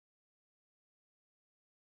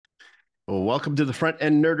Well, welcome to the Front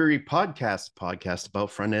End Nerdery podcast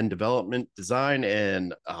about front end development, design,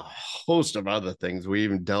 and a host of other things. We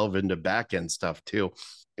even delve into back end stuff too.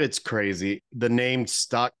 It's crazy. The name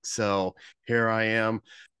stuck, so here I am.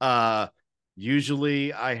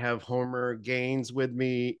 Usually I have Homer Gaines with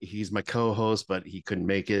me. He's my co-host, but he couldn't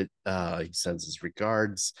make it. He sends his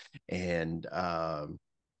regards, and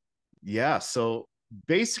yeah. So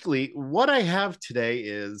basically, what I have today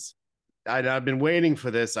is I've been waiting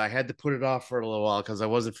for this. I had to put it off for a little while because I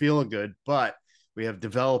wasn't feeling good. But we have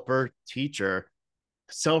developer, teacher,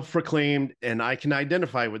 self-proclaimed, and I can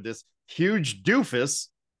identify with this huge doofus.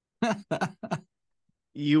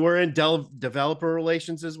 You were in developer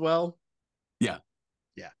relations as well. Yeah.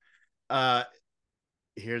 Yeah. Uh,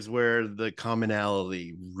 Here's where the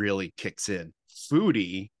commonality really kicks in.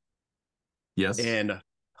 Foodie. Yes. And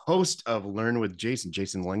host of Learn with Jason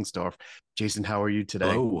Lengstorf. Jason, how are you today?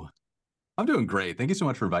 Oh, I'm doing great. Thank you so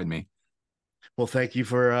much for inviting me. Well, thank you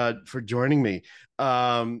for joining me.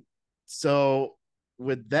 So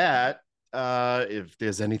with that, if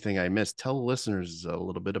there's anything I missed, tell the listeners a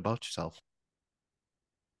little bit about yourself.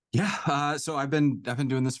 Yeah. So I've been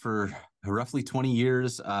doing this for roughly 20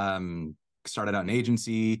 years. Started out in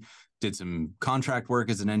agency, did some contract work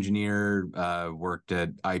as an engineer, worked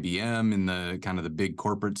at IBM in the kind of the big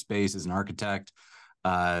corporate space as an architect,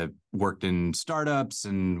 worked in startups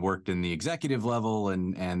and worked in the executive level.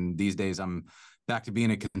 And these days I'm back to being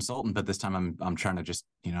a consultant, but this time I'm trying to just,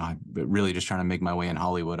 really just trying to make my way in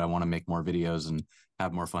Hollywood. I want to make more videos and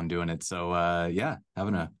have more fun doing it. So yeah,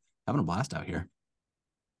 having a blast out here.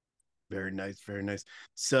 Very nice, very nice.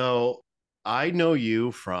 So I know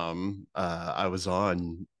you from I was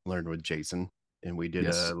on Learn with Jason, and we did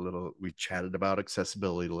Yes. we chatted about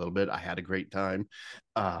accessibility a little bit. I had a great time.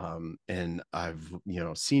 And I've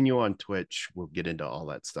seen you on Twitch. We'll get into all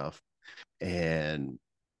that stuff. And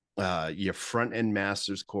your front end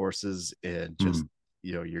masters courses and just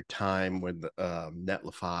your time with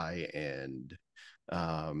Netlify, and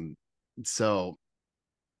so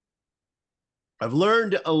I've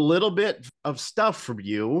learned a little bit of stuff from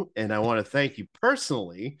you, and I want to thank you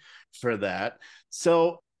personally for that.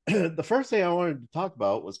 So, the first thing I wanted to talk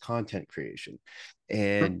about was content creation.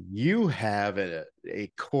 And you have a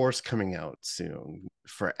course coming out soon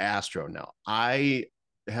for Astro. Now, I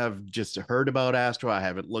have just heard about Astro. I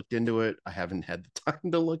haven't looked into it, I haven't had the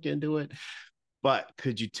time to look into it. But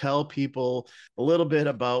could you tell people a little bit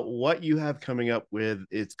about what you have coming up with?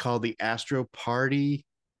 It's called the Astro Party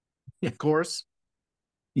course.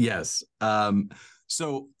 Yes.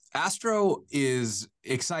 So Astro is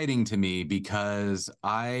exciting to me because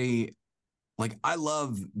I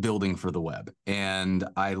love building for the web, and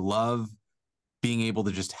I love being able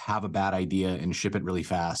to just have a bad idea and ship it really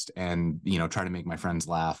fast and, try to make my friends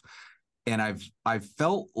laugh. And I've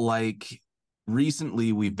felt like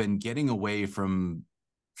recently we've been getting away from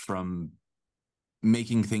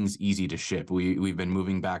making things easy to ship. We've been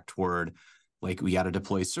moving back toward, like, we got to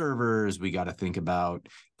deploy servers, we got to think about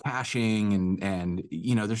caching, and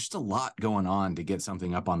there's just a lot going on to get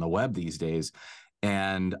something up on the web these days.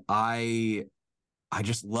 And I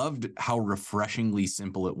just loved how refreshingly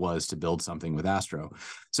simple it was to build something with Astro.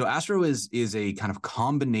 So Astro is a kind of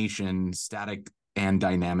combination static and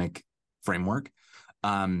dynamic framework.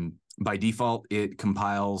 By default, it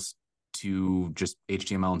compiles to just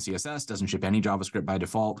HTML and CSS, doesn't ship any JavaScript by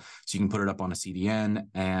default. So you can put it up on a CDN.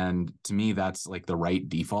 And to me, that's like the right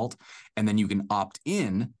default. And then you can opt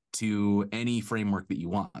in to any framework that you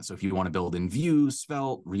want. So if you want to build in Vue,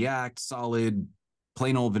 Svelte, React, Solid,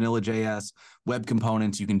 plain old vanilla JS, web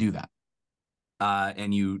components, you can do that.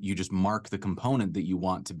 And you just mark the component that you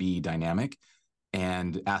want to be dynamic,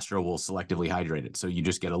 and Astro will selectively hydrate it. So you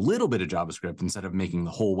just get a little bit of JavaScript instead of making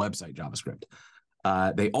the whole website JavaScript.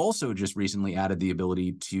 They also just recently added the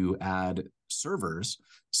ability to add servers.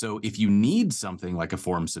 So if you need something like a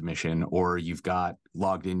form submission, or you've got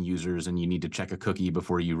logged in users and you need to check a cookie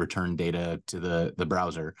before you return data to the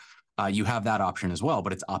browser, you have that option as well,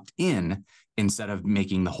 but it's opt-in instead of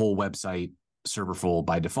making the whole website serverful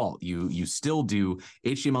by default. You still do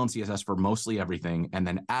HTML and CSS for mostly everything, and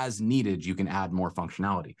then as needed, you can add more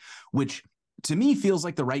functionality, which to me feels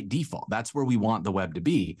like the right default. That's where we want the web to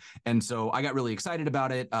be. And so I got really excited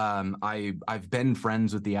about it. I've been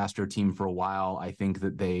friends with the Astro team for a while. I think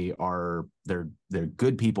that they're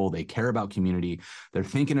good people. They care about community. They're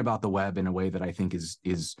thinking about the web in a way that I think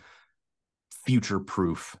is future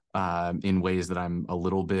proof, in ways that I'm a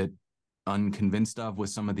little bit unconvinced of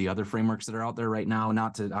with some of the other frameworks that are out there right now.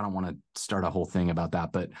 I don't want to start a whole thing about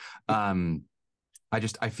that, but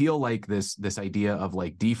I feel like this idea of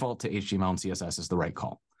like default to HTML and CSS is the right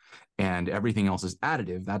call. and everything else is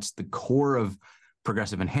additive. That's the core of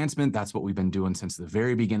progressive enhancement. That's what we've been doing since the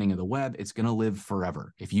very beginning of the web. It's going to live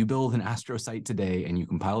forever. If you build an Astro site today and you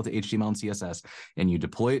compile it to HTML and CSS and you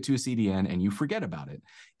deploy it to a CDN and you forget about it,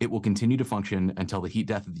 it will continue to function until the heat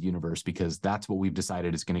death of the universe, because that's what we've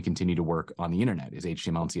decided is going to continue to work on the internet, is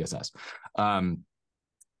HTML and CSS.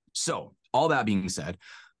 So all that being said,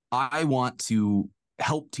 I want to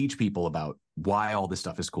help teach people about why all this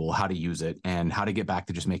stuff is cool, how to use it, and how to get back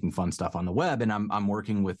to just making fun stuff on the web. And I'm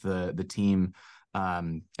working with the team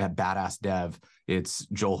at Badass Dev. It's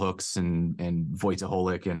Joel Hooks and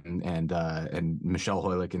Wojciech and Michelle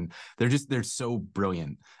Hoylik, and they're so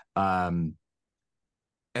brilliant. And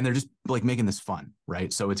they're just like making this fun,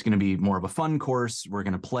 right? So it's going to be more of a fun course. We're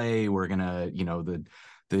going to play. We're going to,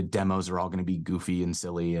 the demos are all going to be goofy and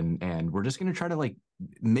silly, and we're just going to try to like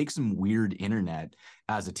make some weird internet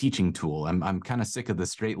as a teaching tool. I'm kind of sick of the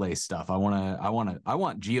straight lace stuff. I want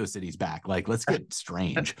GeoCities back. Like, let's get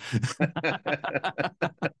strange.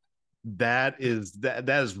 That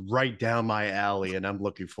is right down my alley, and I'm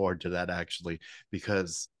looking forward to that, actually,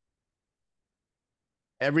 because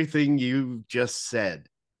everything you just said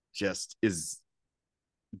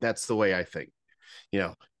that's the way I think.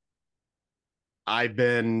 I've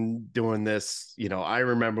been doing this, I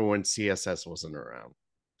remember when CSS wasn't around.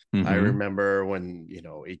 Mm-hmm. I remember when,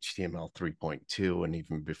 HTML 3.2 and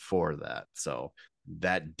even before that. So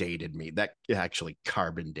that dated me. That actually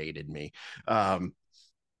carbon dated me. So,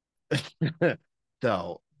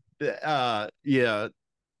 yeah,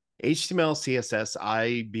 HTML, CSS,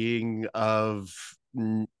 I being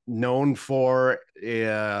known for,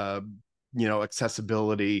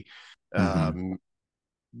 accessibility, mm-hmm.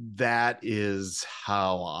 That is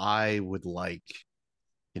how I would like,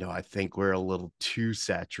 I think we're a little too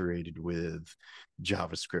saturated with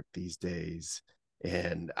JavaScript these days.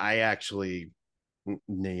 And I actually,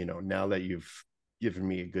 now that you've given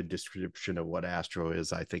me a good description of what Astro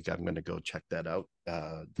is, I think I'm going to go check that out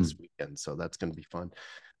this weekend. So that's going to be fun.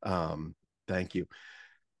 Thank you.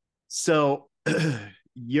 So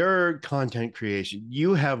your content creation,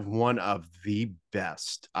 you have one of the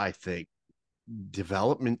best, I think,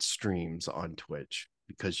 development streams on Twitch,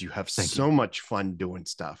 because you have so much fun doing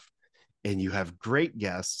stuff and you have great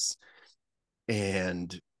guests,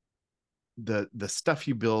 and the stuff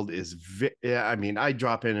you build is I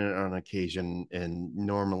drop in on occasion, and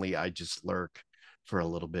normally I just lurk for a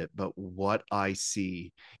little bit, but what I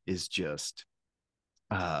see is just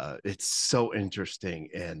it's so interesting.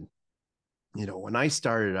 And when I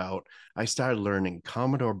started out, I started learning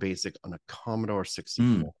Commodore Basic on a Commodore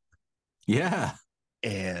 64. Yeah.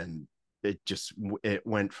 And it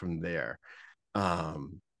went from there.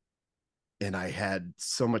 And I had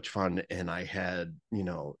so much fun, and I had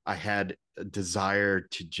a desire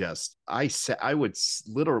to I would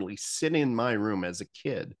literally sit in my room as a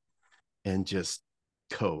kid and just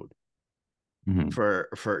code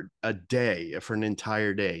for a day, for an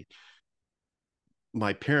entire day.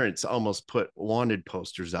 My parents almost put wanted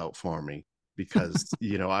posters out for me because,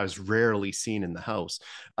 I was rarely seen in the house.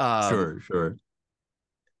 Sure.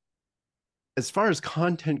 As far as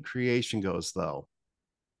content creation goes, though,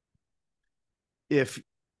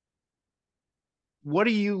 what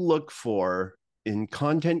do you look for in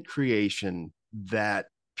content creation that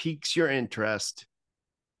piques your interest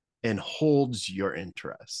and holds your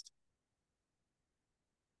interest?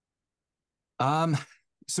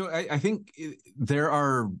 So I think there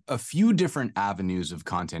are a few different avenues of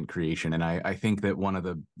content creation. And I think that one of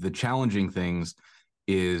the challenging things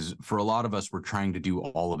is, for a lot of us, we're trying to do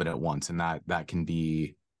all of it at once. And that can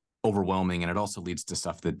be overwhelming. And it also leads to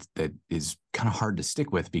stuff that is kind of hard to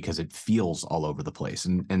stick with because it feels all over the place.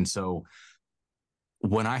 And so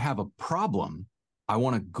when I have a problem, I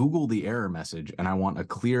want to Google the error message, and I want a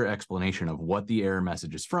clear explanation of what the error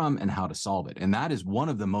message is from and how to solve it. And that is one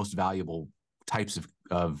of the most valuable types of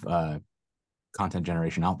content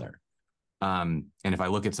generation out there. And if I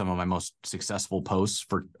look at some of my most successful posts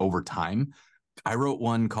for over time, I wrote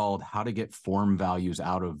one called "How to Get Form Values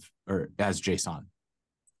Out of or as JSON,"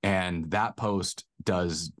 and that post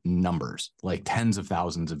does numbers, like tens of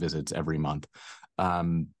thousands of visits every month,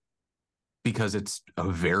 because it's a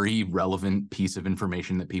very relevant piece of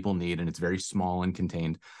information that people need, and it's very small and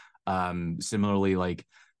contained. Similarly, like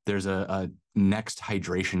there's a next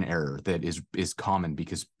hydration error that is common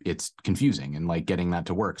because it's confusing, and like getting that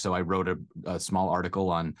to work. So I wrote a small article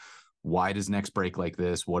on why does Next break like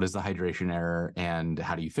this? What is the hydration error, and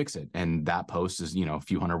how do you fix it? And that post is, a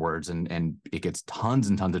few hundred words, and it gets tons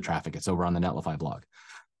and tons of traffic. It's over on the Netlify blog.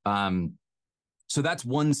 So that's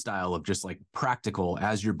one style of just like practical.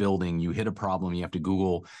 As you're building, you hit a problem, you have to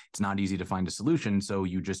Google. It's not easy to find a solution, so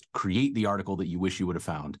you just create the article that you wish you would have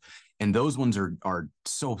found. And those ones are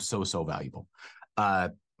so valuable.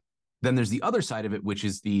 Then there's the other side of it, which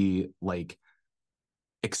is the like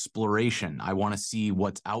exploration. I want to see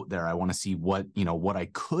what's out there. I want to see what I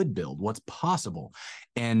could build, what's possible.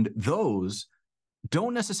 And those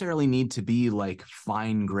don't necessarily need to be like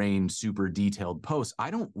fine-grained, super detailed posts.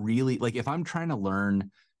 I don't really like if I'm trying to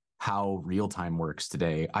learn how real time works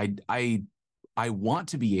today. I want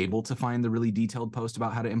to be able to find the really detailed post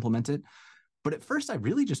about how to implement it. But at first, I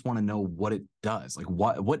really just want to know what it does. Like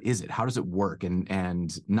what is it? How does it work?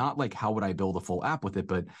 And not like how would I build a full app with it,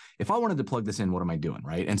 but if I wanted to plug this in, what am I doing?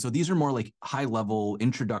 Right. And so these are more like high level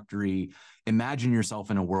introductory. Imagine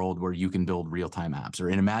yourself in a world where you can build real-time apps, or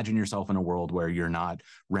imagine yourself in a world where you're not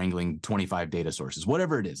wrangling 25 data sources,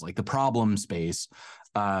 whatever it is, like the problem space.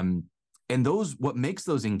 And what makes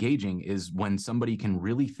those engaging is when somebody can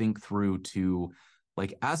really think through to,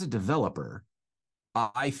 like, as a developer,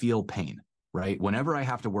 I feel pain, right? Whenever I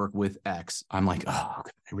have to work with X, I'm like, oh, I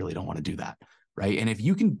really don't want to do that, right? And if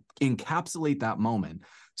you can encapsulate that moment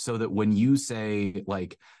so that when you say,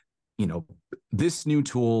 like, this new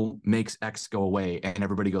tool makes X go away, and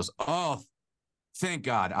everybody goes, oh, thank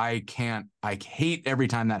God, I hate every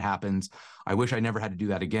time that happens. I wish I never had to do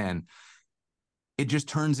that again. It just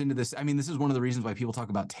turns into this. I mean, this is one of the reasons why people talk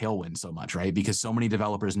about Tailwind so much, right? Because so many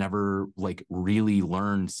developers never like really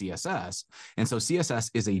learned CSS. And so CSS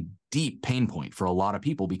is a deep pain point for a lot of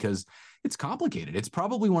people because it's complicated. It's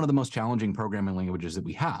probably one of the most challenging programming languages that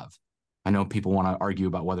we have. I know people want to argue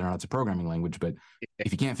about whether or not it's a programming language, but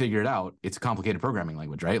if you can't figure it out, it's a complicated programming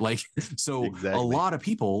language, right? Like, so exactly. A lot of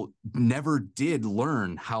people never did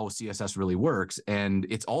learn how CSS really works. And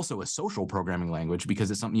it's also a social programming language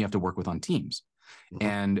because it's something you have to work with on teams. Mm-hmm.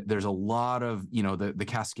 And there's a lot of, the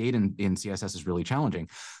cascade in CSS is really challenging.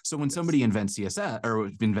 So when somebody invents CSS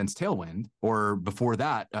or invents Tailwind, or before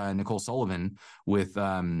that, Nicole Sullivan with,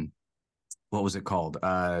 what was it called?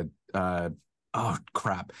 Oh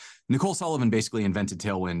crap. Nicole Sullivan basically invented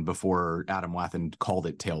Tailwind before Adam Wathan called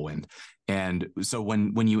it Tailwind. And so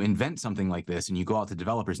when you invent something like this and you go out to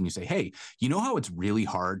developers and you say, hey, you know how it's really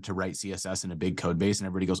hard to write CSS in a big code base? And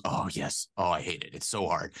everybody goes, oh yes. Oh, I hate it. It's so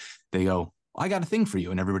hard. They go, I got a thing for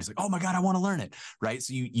you. And everybody's like, oh my God, I want to learn it. Right.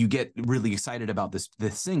 So you get really excited about this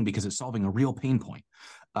thing because it's solving a real pain point.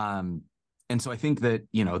 And so I think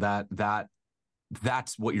that,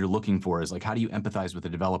 that's what you're looking for, is like, how do you empathize with a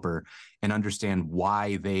developer and understand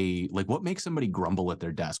why they, like, what makes somebody grumble at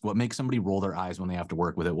their desk? What makes somebody roll their eyes when they have to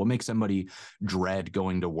work with it? What makes somebody dread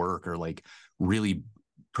going to work, or like really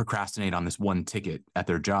procrastinate on this one ticket at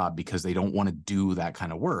their job because they don't want to do that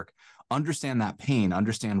kind of work? Understand that pain,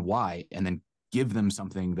 understand why, and then give them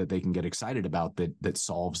something that they can get excited about that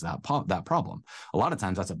solves that problem. A lot of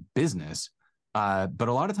times that's a business, but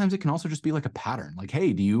a lot of times it can also just be like a pattern. Like,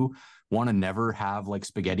 hey, do you want to never have like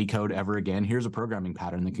spaghetti code ever again? Here's a programming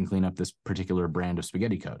pattern that can clean up this particular brand of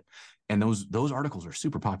spaghetti code. And those articles are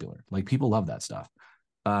super popular. Like, people love that stuff.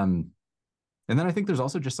 And then I think there's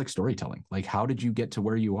also just like storytelling. Like, how did you get to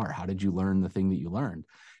where you are? How did you learn the thing that you learned?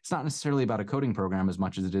 It's not necessarily about a coding program as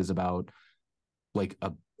much as it is about like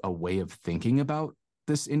a way of thinking about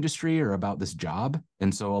this industry or about this job.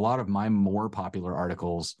 And so a lot of my more popular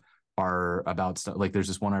articles are about stuff like, there's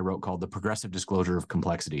this one I wrote called The Progressive Disclosure of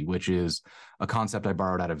Complexity, which is a concept I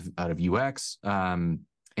borrowed out of UX, and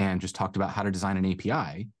just talked about how to design an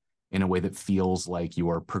API in a way that feels like you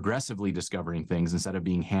are progressively discovering things instead of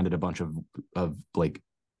being handed a bunch of like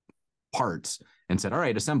parts and said, all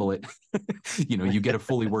right, assemble it. You get a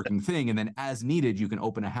fully working thing, and then as needed, you can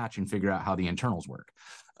open a hatch and figure out how the internals work.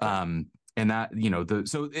 And that,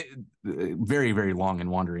 very, very long and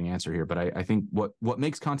wandering answer here, but I think what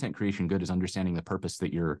makes content creation good is understanding the purpose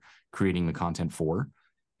that you're creating the content for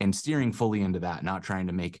and steering fully into that, not trying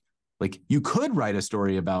to make, like, you could write a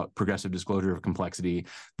story about progressive disclosure of complexity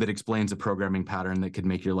that explains a programming pattern that could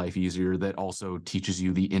make your life easier, that also teaches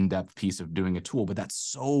you the in-depth piece of doing a tool, but that's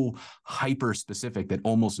so hyper specific that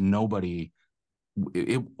almost nobody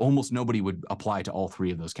would apply to all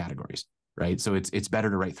three of those categories. Right. So it's better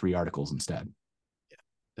to write 3 articles instead. Yeah,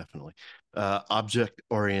 definitely.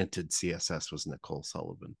 Object-oriented CSS was Nicole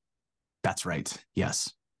Sullivan. That's right.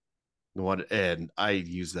 Yes. And I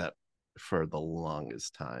use that for the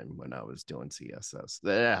longest time when I was doing CSS.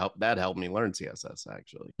 That helped me learn CSS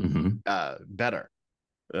actually. Mm-hmm. Better.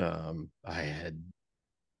 I had,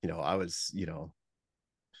 I was,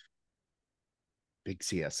 big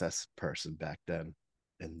CSS person back then.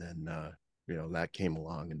 And then, that came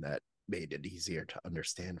along and that made it easier to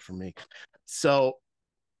understand for me. So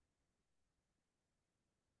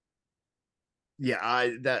Yeah,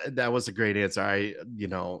 that was a great answer.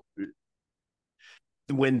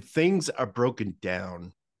 When things are broken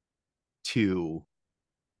down to,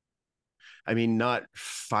 I mean, not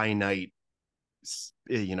finite,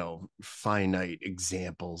 finite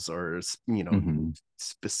examples or, Mm-hmm.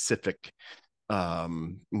 specific,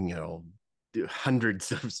 you know,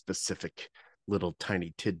 hundreds of specific little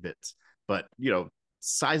tiny tidbits, but,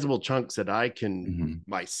 sizable chunks that I can Mm-hmm.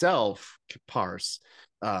 myself parse.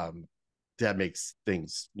 Um, that makes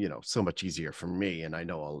things, so much easier for me. And I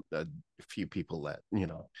know a few people that,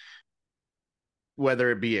 whether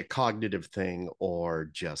it be a cognitive thing or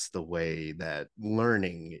just the way that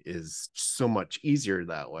learning is so much easier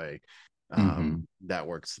that way, Mm-hmm. that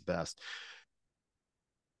works the best.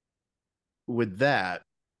 With that,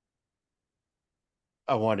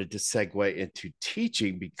 I wanted to segue into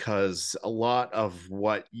teaching, because a lot of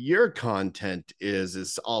what your content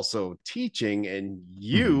is also teaching. And Mm-hmm.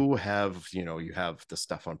 you have the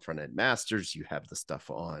stuff on Front End Masters, you have the stuff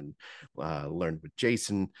on Learn with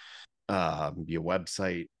Jason, your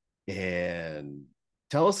website. And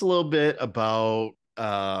tell us a little bit about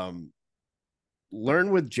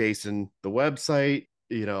Learn with Jason, the website,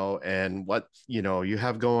 and what you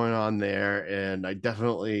have going on there. And I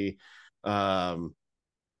definitely um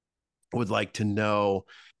would like to know,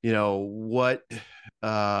 what,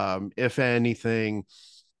 if anything,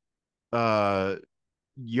 uh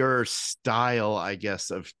your style, I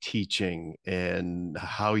guess, of teaching, and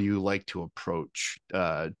how you like to approach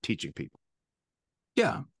teaching people.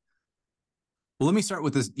 Yeah. Well, let me start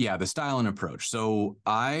with this. Yeah, the style and approach. So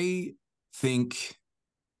I think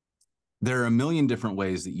there are a million different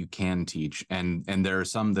ways that you can teach, and there are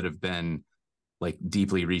some that have been like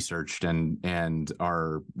deeply researched and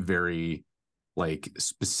are very like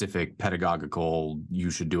specific pedagogical. You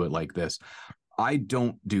should do it like this. I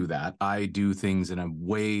don't do that. I do things in a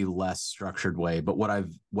way less structured way. But what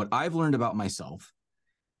I've learned about myself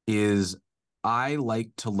is I like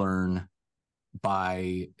to learn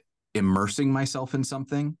by immersing myself in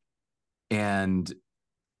something and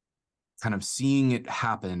kind of seeing it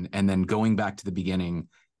happen and then going back to the beginning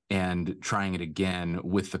and trying it again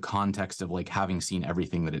with the context of like having seen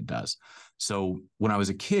everything that it does. So when I was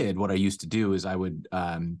a kid, what I used to do is I would,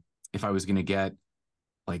 if I was going to get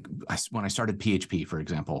like when I started PHP, for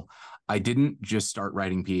example, I didn't just start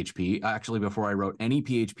writing PHP. Actually, before I wrote any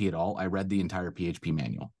PHP at all, I read the entire PHP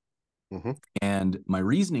manual. Mm-hmm. And my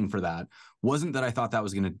reasoning for that wasn't that I thought that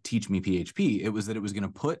was going to teach me PHP. It was that it was going to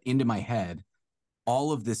put into my head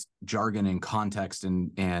all of this jargon and context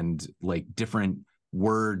and like different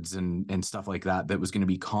words and stuff like that that was going to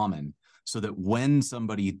be common, so that when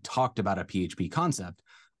somebody talked about a PHP concept,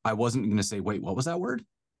 I wasn't going to say, wait, what was that word?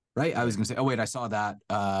 Right. I was Right. going to say, oh, wait, I saw that.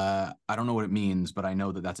 I don't know what it means, but I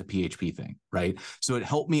know that that's a PHP thing. Right. So it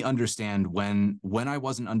helped me understand when I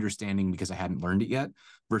wasn't understanding because I hadn't learned it yet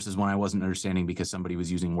versus when I wasn't understanding because somebody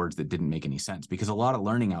was using words that didn't make any sense. Because a lot of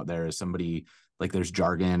learning out there is somebody like there's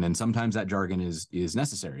jargon, and sometimes that jargon is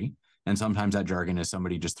necessary. And sometimes that jargon is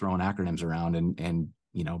somebody just throwing acronyms around, and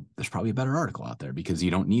there's probably a better article out there because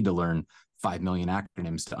you don't need to learn 5 million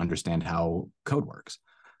acronyms to understand how code works.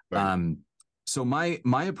 Right. Um, so my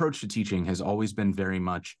approach to teaching has always been very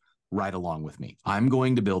much right along with me. I'm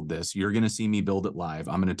going to build this. You're going to see me build it live.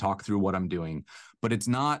 I'm going to talk through what I'm doing, but it's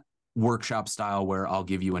not workshop style where I'll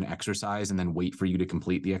give you an exercise and then wait for you to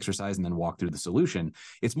complete the exercise and then walk through the solution.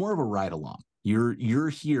 It's more of a ride along. You're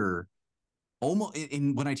here almost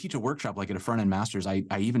in when I teach a workshop, like at a front end masters, I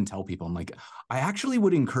even tell people, I'm like, I actually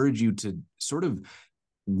would encourage you to sort of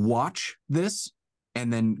watch this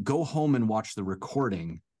and then go home and watch the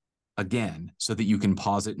recording again so that you can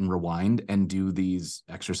pause it and rewind and do these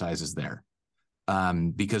exercises there.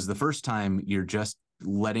 Because the first time you're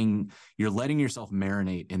letting yourself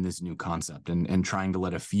marinate in this new concept and trying to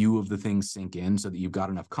let a few of the things sink in so that you've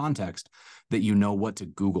got enough context that you know what to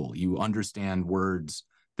Google. You understand words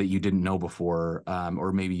that you didn't know before,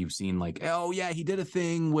 or maybe you've seen like, oh yeah, he did a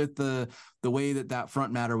thing with the way that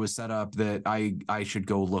front matter was set up that I should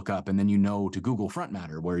go look up, and then to Google front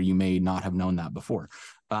matter where you may not have known that before.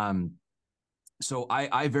 So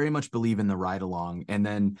I very much believe in the ride along, and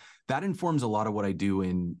then that informs a lot of what I do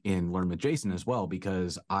in Learn with Jason as well,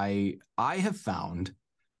 because I have found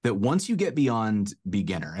that once you get beyond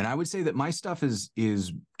beginner, and I would say that my stuff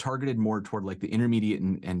is targeted more toward like the intermediate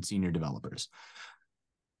and senior developers.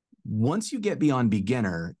 Once you get beyond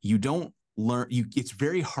beginner, you don't learn it's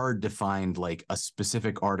very hard to find like a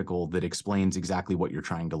specific article that explains exactly what you're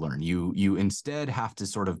trying to learn. You instead have to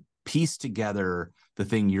sort of piece together the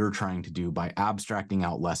thing you're trying to do by abstracting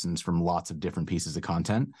out lessons from lots of different pieces of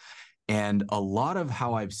content. And a lot of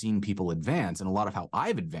how I've seen people advance and a lot of how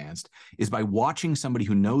I've advanced is by watching somebody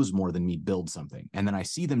who knows more than me build something. And then I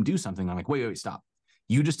see them do something. I'm like, wait, stop.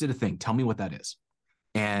 You just did a thing. Tell me what that is.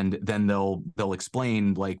 And then they'll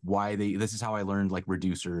explain like why this is how I learned like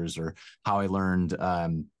reducers, or how I learned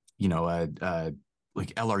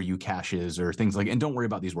like LRU caches or things like, and don't worry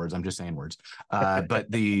about these words, I'm just saying words.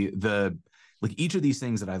 But the like each of these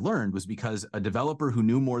things that I learned was because a developer who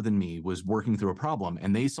knew more than me was working through a problem,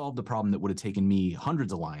 and they solved a problem that would have taken me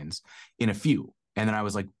hundreds of lines in a few. And then I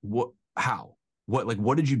was like, how?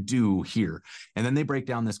 What did you do here? And then they break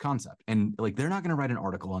down this concept, and like, they're not going to write an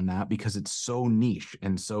article on that because it's so niche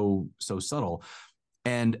and so subtle.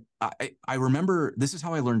 And I remember this is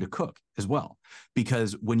how I learned to cook as well,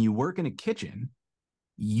 because when you work in a kitchen,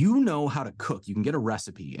 you know how to cook. You can get a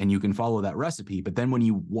recipe and you can follow that recipe. But then when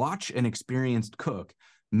you watch an experienced cook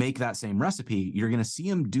make that same recipe, you're going to see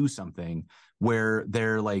them do something where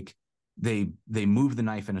they're like, they move the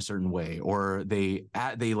knife in a certain way, or they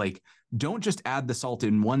like don't just add the salt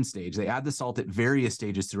in one stage. They add the salt at various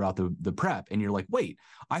stages throughout the prep. And you're like, wait,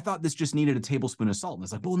 I thought this just needed a tablespoon of salt. And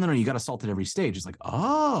it's like, well, no, you got to salt at every stage. It's like,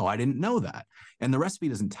 oh, I didn't know that. And the recipe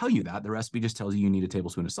doesn't tell you that. The recipe just tells you need a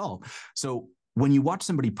tablespoon of salt. So when you watch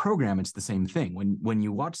somebody program, it's the same thing. When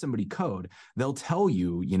you watch somebody code, they'll tell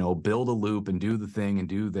you, build a loop and do the thing and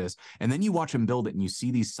do this. And then you watch them build it and you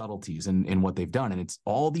see these subtleties in what they've done. And it's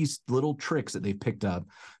all these little tricks that they've picked up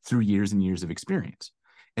through years and years of experience.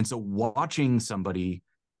 And so watching somebody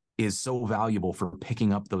is so valuable for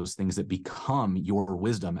picking up those things that become your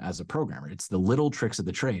wisdom as a programmer. It's the little tricks of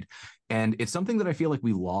the trade. And it's something that I feel like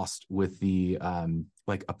we lost with the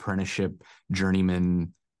like apprenticeship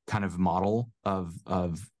journeyman kind of model of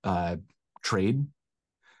trade,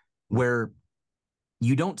 where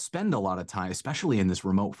you don't spend a lot of time, especially in this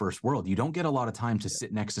remote first world, you don't get a lot of time to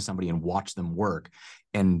sit next to somebody and watch them work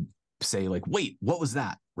and say like, wait, what was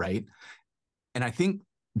that? Right. And I think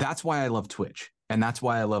that's why I love Twitch. And that's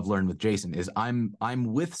why I love Learn with Jason, is I'm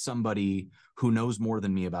with somebody who knows more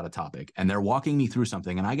than me about a topic, and they're walking me through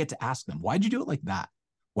something, and I get to ask them, why'd you do it like that?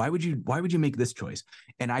 Why would you make this choice?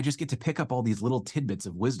 And I just get to pick up all these little tidbits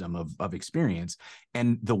of wisdom of experience.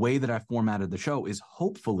 And the way that I formatted the show is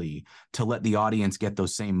hopefully to let the audience get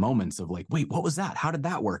those same moments of like, wait, what was that? How did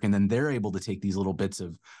that work? And then they're able to take these little bits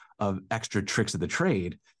of extra tricks of the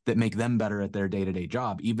trade that make them better at their day-to-day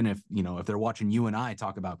job. Even if, if they're watching you and I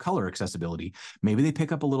talk about color accessibility, maybe they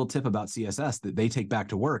pick up a little tip about CSS that they take back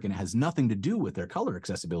to work, and it has nothing to do with their color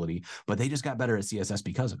accessibility, but they just got better at CSS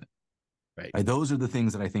because of it. Right. Those are the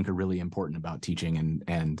things that I think are really important about teaching.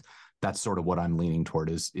 And that's sort of what I'm leaning toward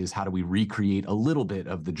is how do we recreate a little bit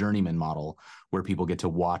of the journeyman model where people get to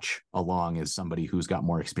watch along as somebody who's got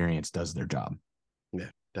more experience does their job. Yeah,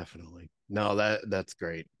 definitely. No, that's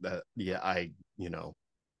great. That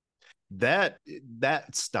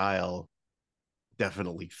style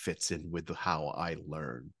definitely fits in with how I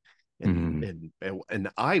learn. And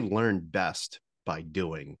I learn best by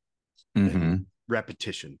doing and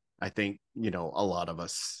repetition. I think, a lot of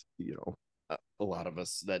us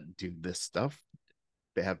that do this stuff,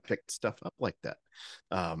 they have picked stuff up like that.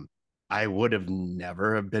 I would have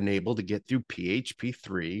never have been able to get through PHP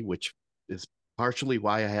 3, which is partially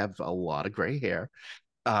why I have a lot of gray hair,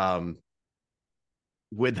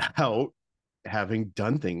 without having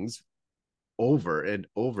done things over and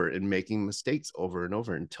over and making mistakes over and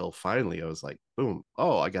over, until finally I was like, boom,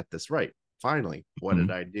 oh, I got this right. Finally, what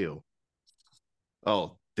did I do?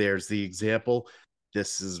 Oh, there's the example.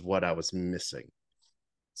 This is what I was missing.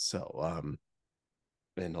 So,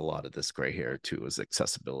 and a lot of this gray hair too is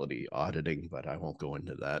accessibility auditing, but I won't go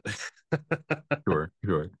into that. Sure.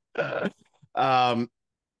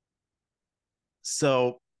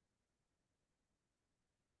 So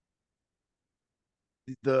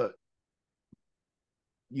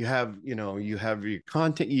you have your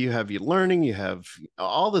content, you have your learning, you have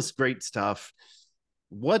all this great stuff.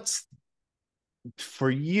 What's for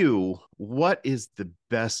you, what is the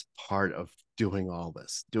best part of doing all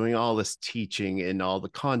this teaching and all the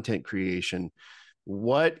content creation?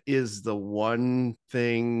 What is the one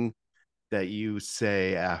thing that you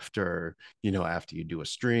say after you do a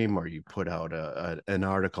stream or you put out an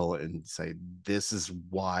article and say, this is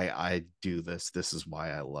why I do this, this is why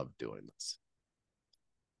I love doing this?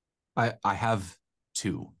 I have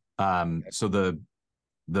two. So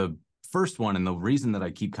the first one, and the reason that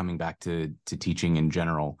I keep coming back to teaching in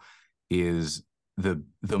general, is the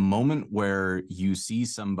moment where you see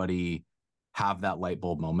somebody have that light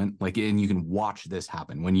bulb moment, like, and you can watch this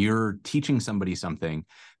happen when you're teaching somebody something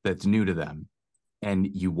that's new to them, and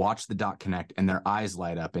you watch the dot connect and their eyes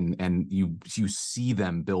light up, and you see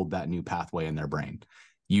them build that new pathway in their brain.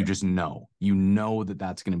 You just know that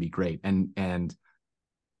that's going to be great. And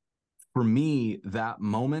for me, that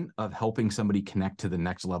moment of helping somebody connect to the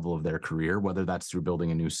next level of their career, whether that's through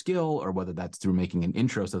building a new skill or whether that's through making an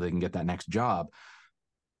intro so they can get that next job,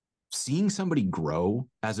 seeing somebody grow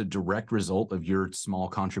as a direct result of your small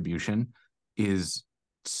contribution is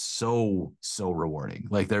so rewarding.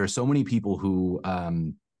 Like, there are so many people who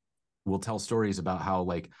will tell stories about how,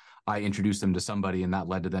 like, I introduced them to somebody and that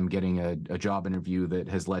led to them getting a job interview that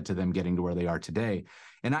has led to them getting to where they are today.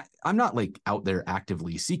 And I'm not like out there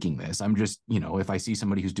actively seeking this. I'm just, if I see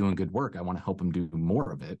somebody who's doing good work, I want to help them do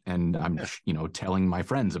more of it. And I'm, telling my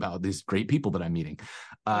friends about these great people that I'm meeting.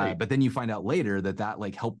 Right. But then you find out later that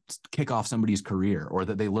like helped kick off somebody's career, or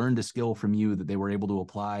that they learned a skill from you that they were able to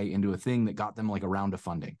apply into a thing that got them like a round of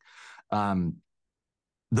funding.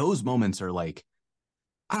 Those moments are like,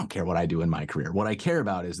 I don't care what I do in my career. What I care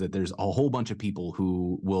about is that there's a whole bunch of people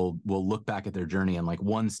who will look back at their journey and like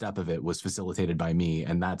one step of it was facilitated by me,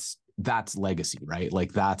 and that's legacy, right?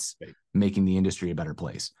 Like, that's making the industry a better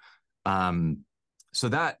place. So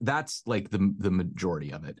that's like the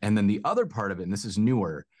majority of it. And then the other part of it, and this is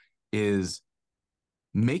newer, is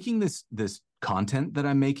making this content that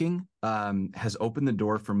I'm making has opened the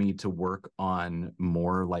door for me to work on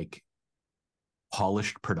more like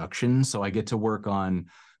polished production. So I get to work on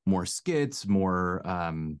more skits, more,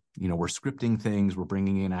 we're scripting things, we're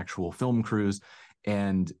bringing in actual film crews.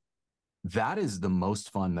 And that is the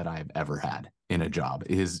most fun that I've ever had in a job,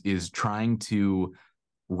 is trying to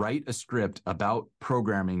write a script about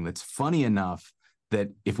programming that's funny enough that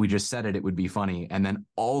if we just said it, it would be funny. And then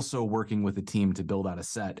also working with a team to build out a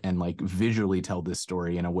set and like visually tell this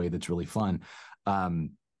story in a way that's really fun.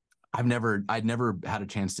 I'd never had a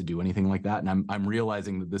chance to do anything like that. And I'm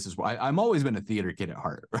realizing that this is why I'm always been a theater kid at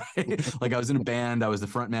heart, right? Like, I was in a band, I was the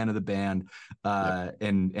front man of the band.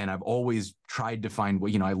 And I've always tried to find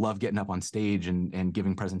what, I love getting up on stage and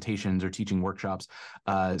giving presentations or teaching workshops.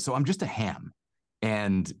 So I'm just a ham,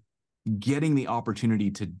 and getting the opportunity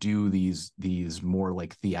to do these more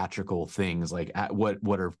like theatrical things, like at what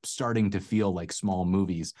are starting to feel like small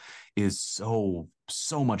movies, is so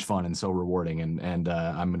much fun and so rewarding. And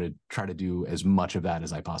I'm going to try to do as much of that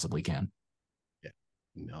as I possibly can. Yeah,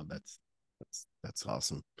 no, that's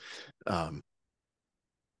awesome.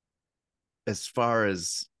 As far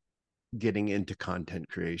as getting into content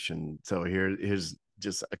creation, so here's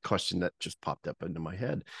just a question that just popped up into my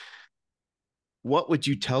head. What would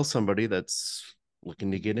you tell somebody that's looking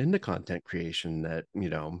to get into content creation, that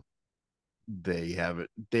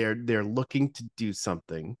they're looking to do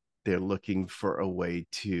something, they're looking for a way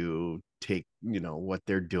to take what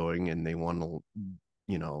they're doing, and they want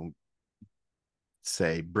to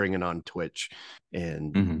say bring it on Twitch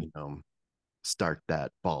and start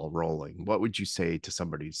that ball rolling? What would you say to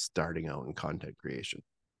somebody starting out in content creation?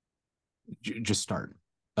 Just start.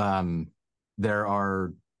 There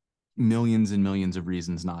are millions and millions of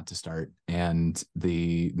reasons not to start, and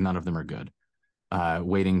none of them are good.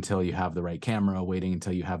 Waiting until you have the right camera, waiting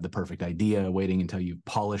until you have the perfect idea, waiting until you've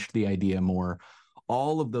polished the idea more,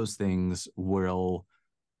 all of those things will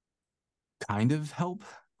kind of help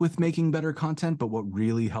with making better content. But what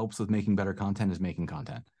really helps with making better content is making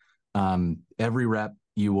content. Every rep,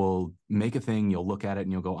 you will make a thing, you'll look at it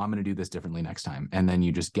and you'll go, I'm going to do this differently next time. And then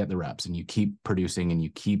you just get the reps and you keep producing and you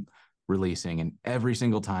keep releasing, and every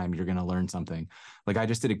single time you're going to learn something. Like, I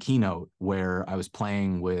just did a keynote where I was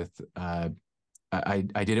playing with I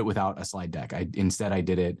did it without a slide deck. Instead I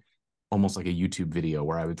did it almost like a YouTube video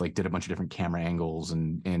where I would like did a bunch of different camera angles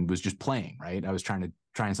and was just playing, right? I was trying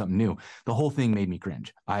something new. The whole thing made me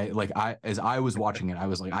cringe. As I was watching it, I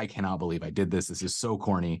was like, I cannot believe I did this. This is so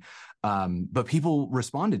corny. But people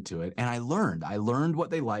responded to it, and I learned what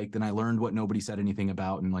they liked, and I learned what nobody said anything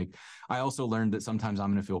about. And like, I also learned that sometimes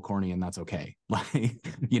I'm going to feel corny, and that's okay. Like,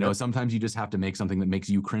 sometimes you just have to make something that makes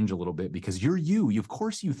you cringe a little bit, because you're you. Of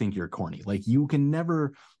course you think you're corny. Like, you can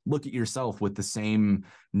never look at yourself with the same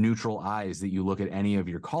neutral eyes that you look at any of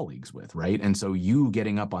your colleagues with, right? And so you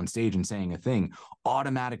getting up on stage and saying a thing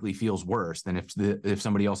automatically feels worse than if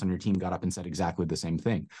somebody else on your team got up and said exactly the same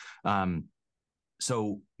thing.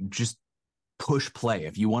 So just push play.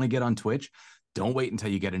 If you want to get on Twitch, don't wait until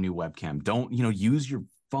you get a new webcam. Don't, use your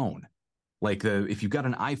phone. Like, if you've got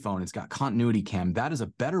an iPhone, it's got continuity cam. That is a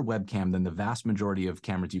better webcam than the vast majority of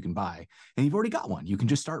cameras you can buy. And you've already got one. You can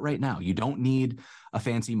just start right now. You don't need a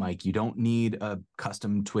fancy mic. You don't need a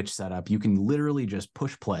custom Twitch setup. You can literally just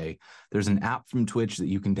push play. There's an app from Twitch that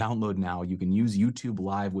you can download now. You can use YouTube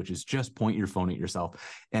Live, which is just point your phone at yourself.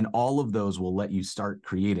 And all of those will let you start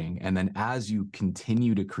creating. And then as you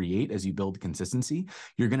continue to create, as you build consistency,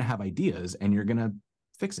 you're going to have ideas, and you're going to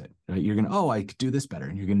fix it. Right? You're going to, oh, I could do this better.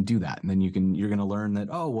 And you're going to do that. And then you're going to learn that,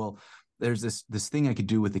 oh, well, there's this thing I could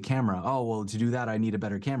do with the camera. Oh, well, to do that, I need a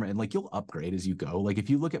better camera. And like, you'll upgrade as you go. Like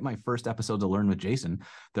if you look at my first episode to Learn with Jason,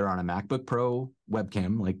 they're on a MacBook Pro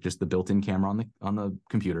webcam, like just the built-in camera on the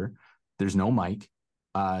computer. There's no mic,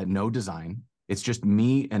 no design. It's just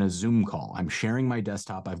me and a Zoom call. I'm sharing my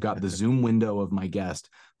desktop. I've got the Zoom window of my guest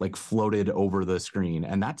like floated over the screen.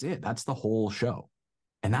 And that's it. That's the whole show.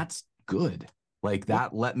 And that's good. Like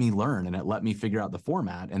that let me learn and it let me figure out the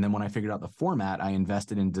format. And then when I figured out the format, I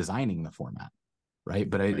invested in designing the format. Right.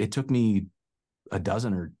 But it took me a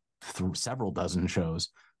dozen or several dozen shows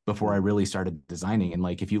before I really started designing. And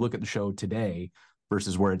like, if you look at the show today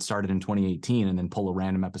versus where it started in 2018 and then pull a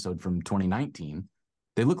random episode from 2019,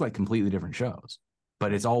 they look like completely different shows.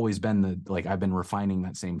 But it's always been I've been refining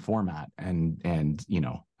that same format and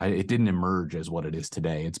it didn't emerge as what it is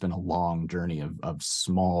today. It's been a long journey of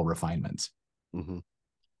small refinements. Mm-hmm.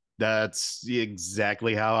 That's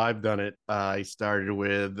exactly how I've done it. I started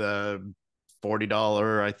with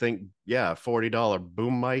 $40, I think, $40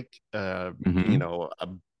 boom mic, a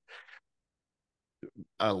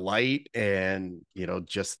light, and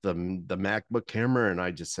just the MacBook camera, and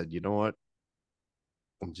I just said, you know what,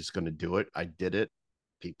 I'm just going to do it. I did it.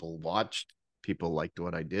 People watched. People liked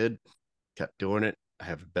what I did. Kept doing it. I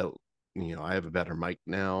have a better mic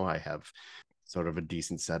now. I have sort of a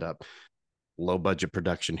decent setup. Low budget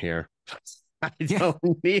production here. I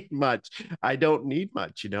don't need much.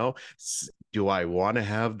 Do I want to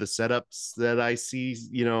have the setups that I see,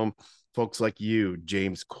 folks like you,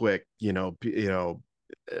 James Quick,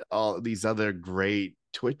 all these other great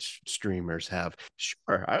Twitch streamers have?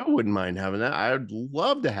 Sure, I wouldn't mind having that. I would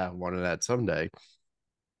love to have one of that someday.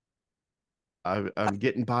 I'm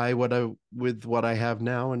getting by with what I have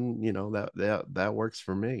now, and that works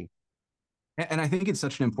for me. And I think it's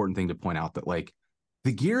such an important thing to point out that like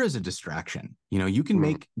the gear is a distraction. You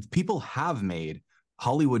can people have made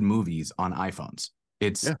Hollywood movies on iPhones.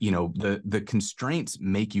 It's, the constraints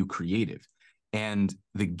make you creative, and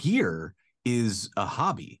the gear is a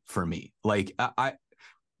hobby for me. Like I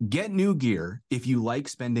get new gear if you like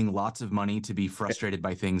spending lots of money to be frustrated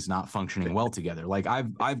by things not functioning well together. Like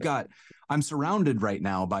I'm surrounded right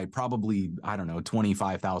now by probably, I don't know,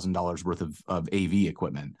 $25,000 worth of AV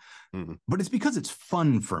equipment, but it's because it's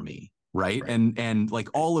fun for me. Right. And like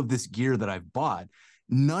all of this gear that I've bought,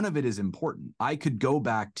 none of it is important. I could go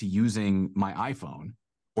back to using my iPhone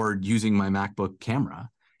or using my MacBook camera,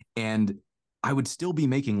 and I would still be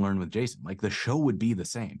making Learn with Jason. Like the show would be the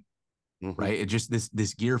same. Right. It just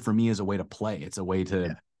this gear for me is a way to play. It's a way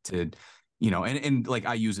to and like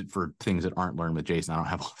I use it for things that aren't Learn with Jason. I don't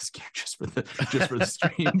have all this gear just for the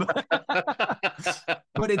stream, but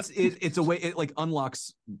it's a way, it like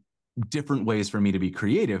unlocks different ways for me to be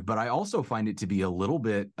creative. But I also find it to be a little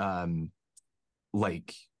bit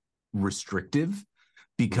like restrictive,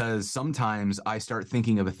 because sometimes I start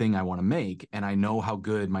thinking of a thing I want to make and I know how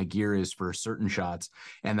good my gear is for certain shots.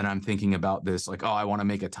 And then I'm thinking about this, like, oh, I want to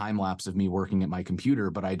make a time lapse of me working at my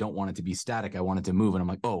computer, but I don't want it to be static. I want it to move. And I'm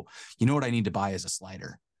like, oh, you know what I need to buy is a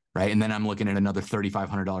slider. Right. And then I'm looking at another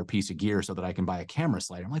 $3,500 piece of gear so that I can buy a camera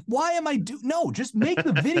slider. I'm like, why am I no, just make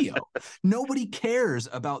the video. Nobody cares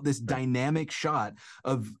about this dynamic shot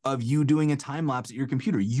of you doing a time lapse at your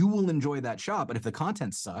computer. You will enjoy that shot. But if the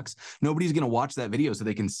content sucks, nobody's going to watch that video so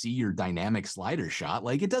they can see your dynamic slider shot.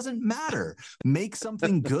 Like, it doesn't matter. Make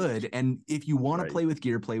something good. And if you want to play with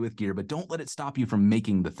gear, but don't let it stop you from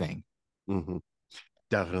making the thing. Mm-hmm.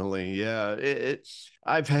 Definitely. Yeah.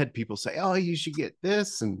 I've had people say, oh, you should get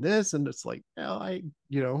this and this. And it's like, I'm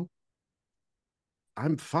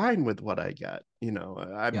fine with what I got,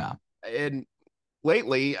 and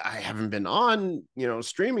lately I haven't been on,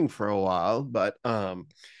 streaming for a while, but,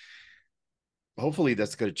 hopefully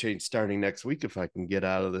that's going to change starting next week if I can get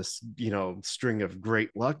out of this, string of great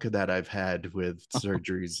luck that I've had with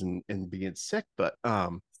surgeries and being sick. But,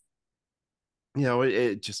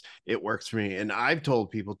 it works for me. And I've told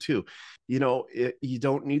people too, you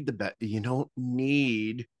don't need you don't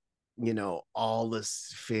need, all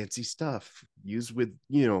this fancy stuff.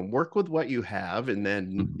 Work with what you have. And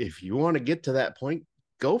then if you want to get to that point,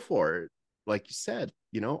 go for it. Like you said,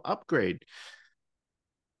 upgrade.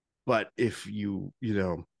 But if you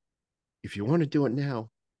want to do it now,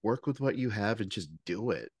 work with what you have and just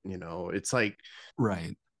do it. It's like,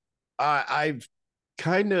 right. I've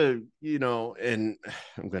kind of, and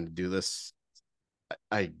I'm going to do this.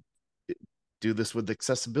 I do this with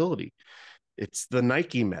accessibility. It's the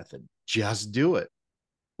Nike method. Just do it.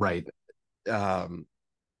 Right. Well,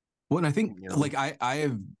 and I think like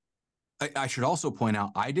I should also point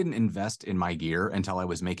out, I didn't invest in my gear until I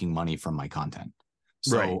was making money from my content.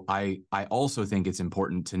 Right. So I also think it's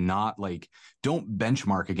important to not like, don't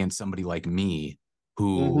benchmark against somebody like me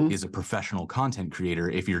who Mm-hmm. is a professional content creator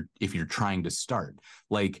if you're trying to start.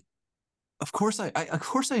 Like, of course of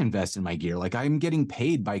course I invest in my gear. Like, I'm getting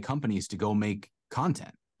paid by companies to go make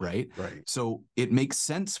content, right? Right. So it makes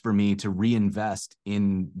sense for me to reinvest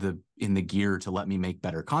in the gear to let me make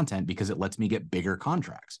better content because it lets me get bigger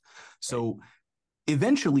contracts. Right. So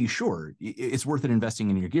eventually, sure, it's worth it investing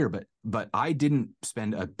in your gear, but I didn't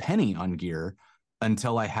spend a penny on gear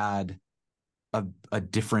until I had a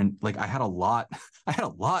different, like, I had a lot I had a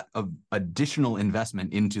lot of additional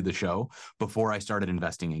investment into the show before I started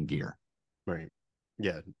investing in gear. Right.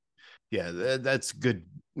 Yeah. Yeah, that's good,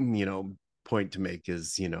 point to make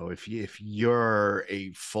is, if you're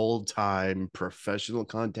a full-time professional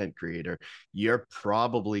content creator, you're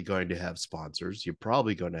probably going to have sponsors, you're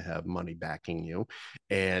probably going to have money backing you,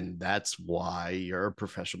 and that's why you're a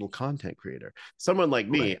professional content creator. Someone like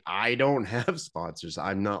me, Right. I don't have sponsors.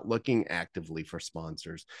 I'm not looking actively for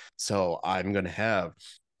sponsors. So I'm going to have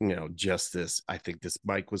just this. I think this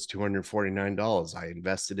mic was $249. I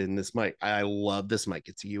invested in this mic. I love this mic.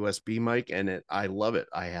 It's a USB mic, and I love it.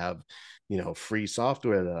 I have, free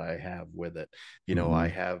software that I have with it. I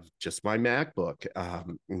Mm-hmm. have just my MacBook,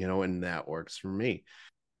 and that works for me.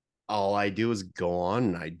 All I do is go on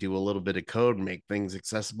and I do a little bit of code, make things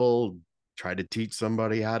accessible, try to teach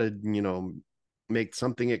somebody how to, make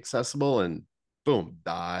something accessible, and boom,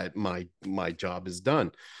 my job is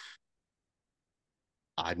done.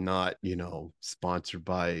 I'm not, sponsored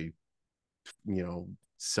by,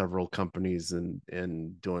 several companies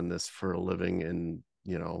and doing this for a living. And,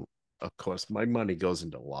 of course, my money goes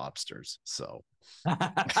into lobsters. So,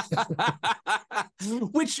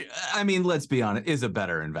 Which, I mean, let's be honest, is a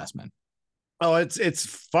better investment. oh, it's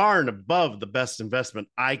far and above the best investment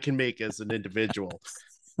I can make as an individual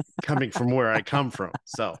coming from where I come from.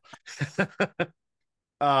 So,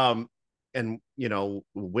 um, and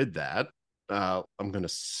with that, I'm going to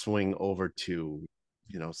swing over to,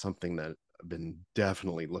 something that I've been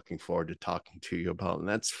definitely looking forward to talking to you about, and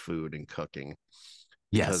that's food and cooking,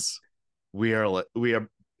 because Yes. we are we are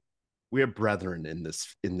we are brethren in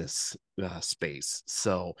this space.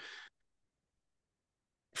 So,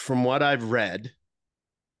 from what I've read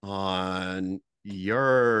on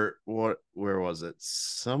your where was it?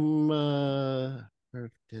 Where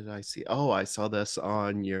did I see? Oh, I saw this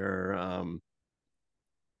on your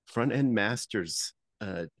front end masters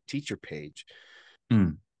teacher page.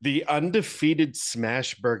 Mm. The undefeated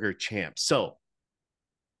smash burger champ. So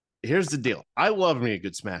here's the deal. I love me a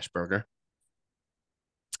good smash burger.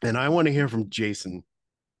 And I want to hear from Jason.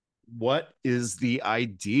 What is the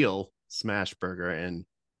ideal smash burger and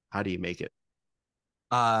how do you make it?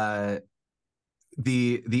 Uh,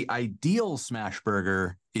 the ideal smash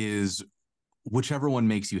burger is whichever one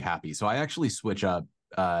makes you happy. So I actually switch up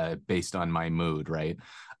based on my mood, right?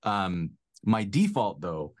 My default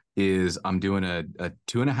though is I'm doing a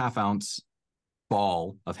 2.5 ounce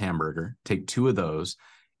ball of hamburger. Take two of those,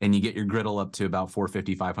 and you get your griddle up to about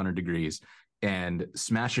 450, 500 degrees, and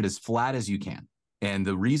smash it as flat as you can. And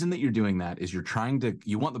the reason that you're doing that is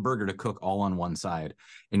you want the burger to cook all on one side,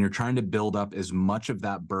 and you're trying to build up as much of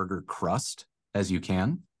that burger crust as you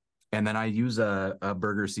can. And then I use a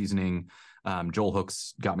burger seasoning. Joel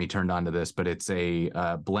Hooks got me turned on to this, but it's a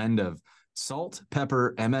blend of salt,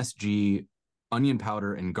 pepper, MSG, onion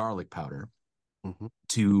powder, and garlic powder Mm-hmm.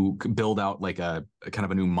 to build out like a kind of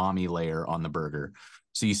an umami layer on the burger.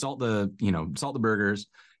 So you salt the burgers,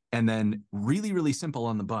 and then really, really simple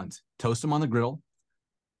on the buns. Toast them on the griddle,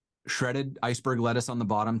 shredded iceberg lettuce on the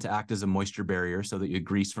bottom to act as a moisture barrier so that your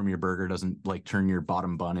grease from your burger doesn't like turn your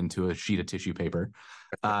bottom bun into a sheet of tissue paper.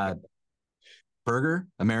 Uh, burger,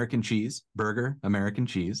 American cheese,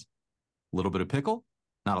 a little bit of pickle,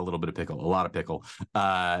 not a little bit of pickle, a lot of pickle.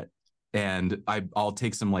 And I'll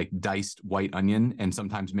take some like diced white onion and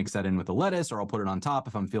sometimes mix that in with the lettuce, or I'll put it on top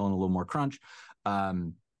if I'm feeling a little more crunch.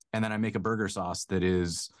 And then I make a burger sauce that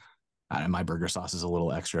is, my burger sauce is a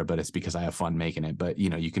little extra, but it's because I have fun making it. But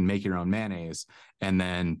you can make your own mayonnaise and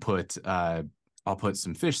then I'll put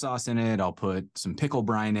some fish sauce in it. I'll put some pickle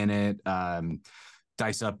brine in it.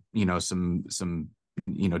 Dice up, some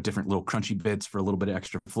different little crunchy bits for a little bit of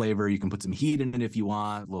extra flavor. You can put some heat in it if you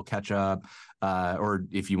want, a little ketchup, or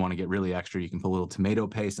if you want to get really extra, you can put a little tomato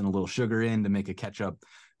paste and a little sugar in to make a ketchup,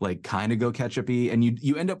 like kind of go ketchupy, and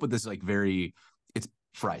you end up with this like it's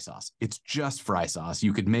fry sauce. It's just fry sauce.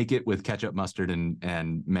 You could make it with ketchup, mustard,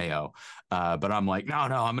 and mayo, but I'm like, no,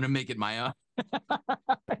 I'm gonna make it my own.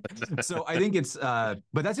 So I think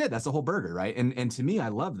but that's it. That's the whole burger, right? And to me, I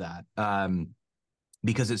love that.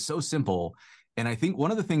 Because it's so simple And I think one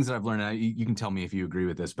of the things that I've learned, you can tell me if you agree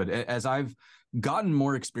with this, but as I've gotten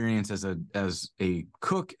more experience as a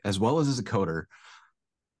cook as well as a coder,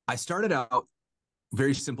 I started out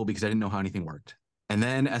very simple because I didn't know how anything worked. And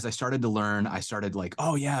then as I started to learn, I started like,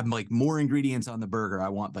 oh yeah, I'm like more ingredients on the burger. I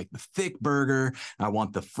want like the thick burger. I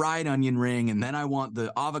want the fried onion ring. And then I want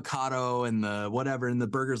the avocado and the whatever. And the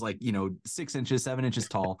burger's like, 6 inches, 7 inches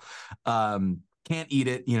tall. Can't eat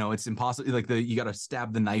it. It's impossible. Like you got to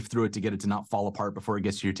stab the knife through it to get it to not fall apart before it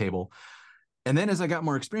gets to your table. And then as I got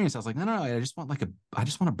more experience, I was like, no, I just want I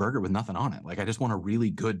just want a burger with nothing on it. Like I just want a really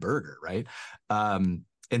good burger. Right. And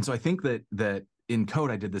so I think that in code,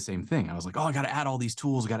 I did the same thing. I was like, oh, I got to add all these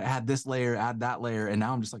tools. I got to add this layer, add that layer. And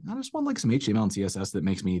now I'm just like, I just want like some HTML and CSS that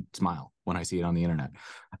makes me smile when I see it on the internet.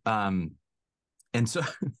 And so,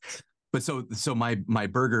 but so my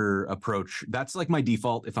burger approach, that's like my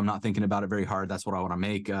default. If I'm not thinking about it very hard, that's what I want to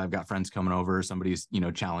make. I've got friends coming over. Somebody's,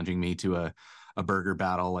 challenging me to a burger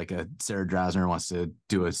battle, like a Sarah Drasner wants to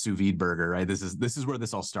do a sous vide burger, right? This is where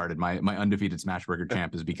this all started. My undefeated Smash Burger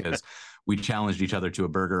champ is because we challenged each other to a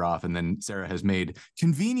burger off, and then Sarah has made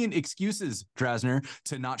convenient excuses, Drasner,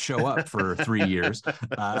 to not show up for 3 years.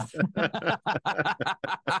 But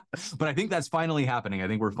I think that's finally happening. I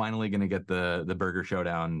think we're finally going to get the burger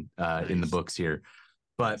showdown Nice. in the books here.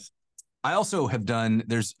 But nice. I also have done.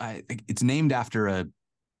 It's named after a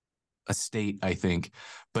state, I think.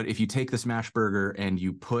 But if you take the smash burger and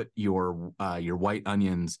you put your white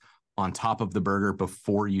onions on top of the burger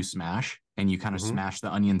before you smash, and you kind of smash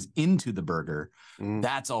the onions into the burger,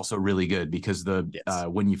 that's also really good because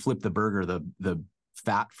when you flip the burger, the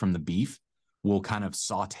fat from the beef will kind of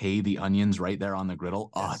saute the onions right there on the griddle.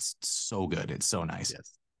 Yes. Oh, it's so good. It's so nice.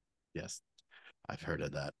 Yes. I've heard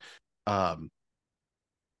of that. I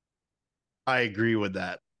agree with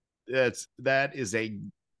that. That is a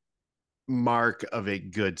mark of a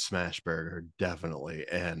good smash burger, definitely.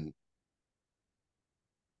 And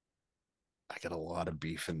I got a lot of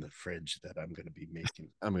beef in the fridge that I'm going to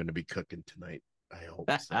be cooking tonight. I hope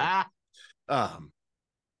so.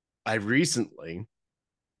 I recently,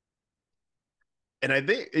 and I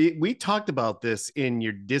think we talked about this in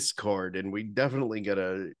your Discord, and we definitely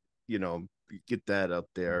gotta, get that up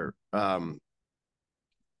there.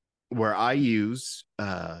 Where I use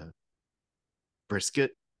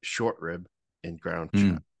brisket, short rib, and ground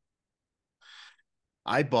chuck.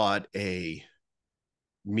 I bought a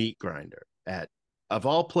meat grinder at, of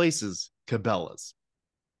all places, Cabela's.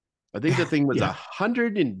 I think the thing was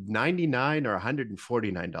 $199 or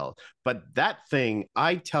 $149. But that thing,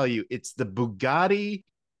 I tell you, it's the Bugatti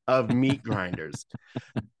of meat grinders.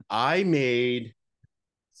 I made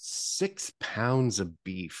 6 pounds of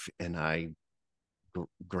beef and I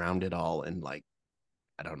ground it all in like,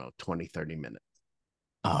 I don't know, 20, 30 minutes.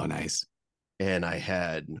 Oh, nice. And I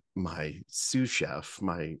had my sous chef,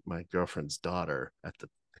 my girlfriend's daughter, at the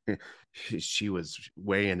she was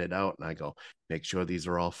weighing it out, and I go, make sure these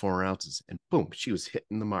are all 4 ounces, and boom, she was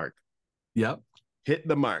hitting the mark. Yep, hitting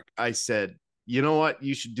the mark. I said, you know what,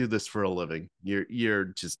 you should do this for a living. You're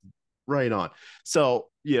just right on. So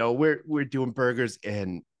we're doing burgers,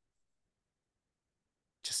 and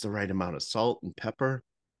just the right amount of salt and pepper,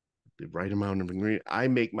 the right amount of ingredient. I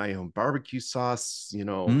make my own barbecue sauce,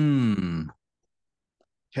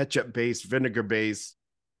 ketchup base, vinegar base,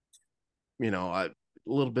 a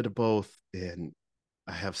little bit of both. And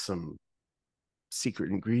I have some secret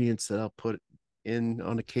ingredients that I'll put in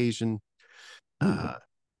on occasion. A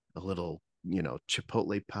little,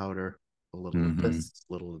 chipotle powder, a little of this,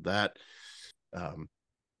 a little of that.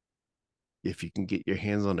 If you can get your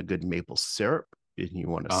hands on a good maple syrup and you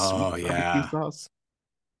want a sweet barbecue sauce.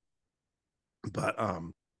 But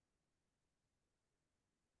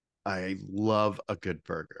I love a good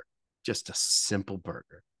burger, just a simple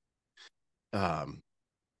burger.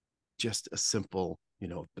 Just a simple,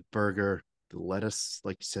 the burger, the lettuce,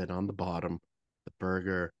 like you said, on the bottom, the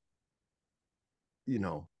burger,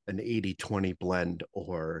 an 80-20 blend,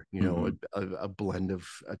 or, a blend of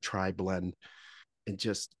a tri blend, and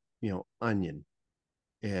just, onion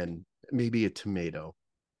and maybe a tomato.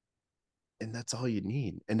 And that's all you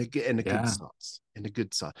need. And a good sauce, and a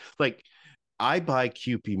good sauce. Like, I buy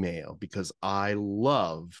Kewpie mayo because I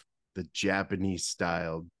love the Japanese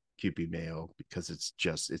style Kewpie mayo, because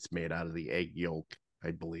it's made out of the egg yolk,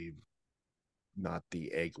 I believe, not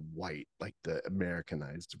the egg white like the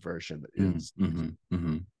Americanized version is.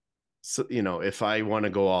 So, if I want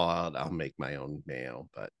to go all out, I'll make my own mayo,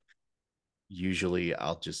 but usually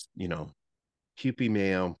I'll just, Kewpie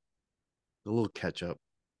mayo, a little ketchup,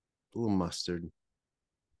 a little mustard,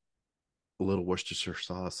 a little Worcestershire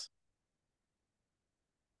sauce,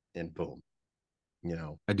 and boom.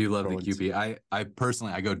 I do love the throwing QP. I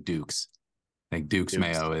personally, I go Duke's. I think Duke's Dukes.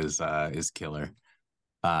 mayo is killer.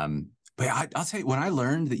 But I'll tell you, when I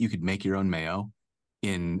learned that you could make your own mayo,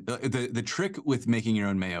 in the trick with making your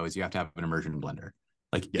own mayo is you have to have an immersion blender.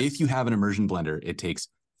 Like if Yes. you have an immersion blender, it takes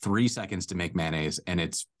 3 seconds to make mayonnaise, and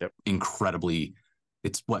it's Yep. incredibly.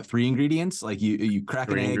 It's what, 3 ingredients? Like you crack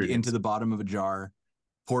an Three egg into ingredients. the bottom of a jar,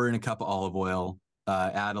 pour in a cup of olive oil,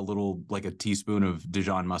 add a little like a teaspoon of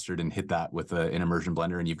Dijon mustard, and hit that with an immersion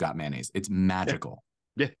blender, and you've got mayonnaise. It's Yeah. magical.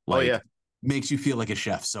 Yeah. Oh yeah. Like makes you feel like a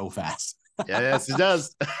chef so fast. Yes, it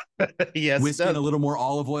does. Yes, it Whisk in does. a little more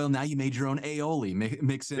olive oil. Now you made your own aioli.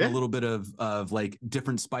 Mix in a Yeah. little bit of like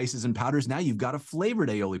different spices and powders. Now you've got a flavored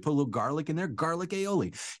aioli. Put a little garlic in there, garlic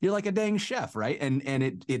aioli. You're like a dang chef, right? And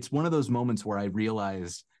it's one of those moments where I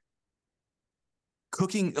realized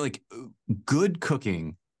cooking, like good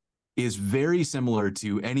cooking, is very similar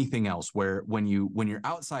to anything else. Where when you're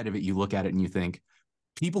outside of it, you look at it and you think,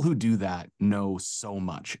 people who do that know so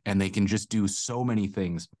much, and they can just do so many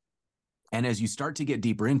things. And as you start to get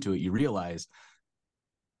deeper into it, you realize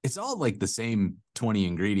it's all like the same 20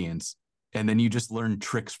 ingredients. And then you just learn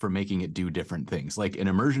tricks for making it do different things, like an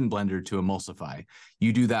immersion blender to emulsify.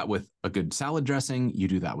 You do that with a good salad dressing. You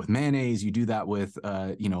do that with mayonnaise. You do that with,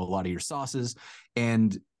 a lot of your sauces.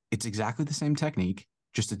 And it's exactly the same technique,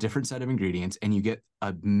 just a different set of ingredients. And you get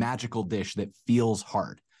a magical dish that feels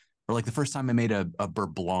hard. Or like the first time I made a beurre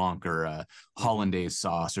blanc or a hollandaise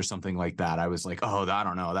sauce or something like that, I was like, oh, I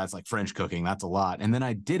don't know, that's like French cooking, that's a lot. And then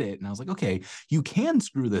I did it, and I was like, okay, you can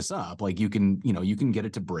screw this up, like you can get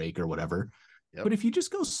it to break or whatever. Yep. But if you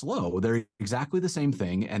just go slow, they're exactly the same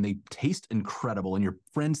thing, and they taste incredible, and your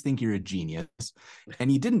friends think you're a genius. And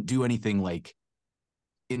you didn't do anything like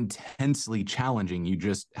intensely challenging. You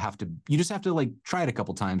just have to like try it a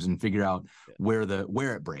couple times and figure out Yeah.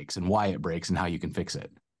 where it breaks and why it breaks and how you can fix it.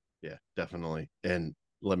 Yeah, definitely. And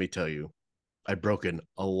let me tell you, I've broken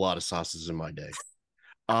a lot of sauces in my day.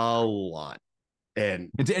 A lot.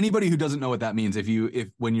 And to anybody who doesn't know what that means, if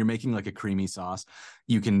when you're making like a creamy sauce,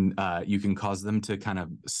 you can cause them to kind of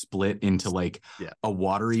split into like yeah, a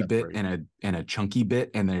watery bit separate. and a chunky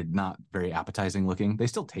bit, and they're not very appetizing looking. They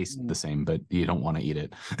still taste the same, but you don't want to eat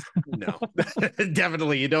it. No,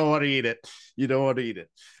 definitely. You don't want to eat it. You don't want to eat it.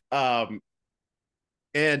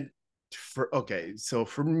 And so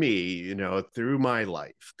for me, through my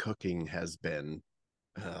life, cooking has been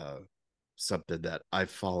uh something that I've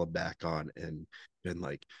fallen back on and been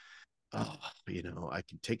like, oh, I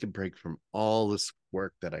can take a break from all this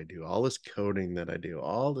work that I do, all this coding that I do,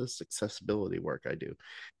 all this accessibility work I do,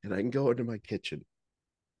 and I can go into my kitchen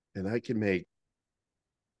and I can make,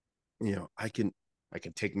 I can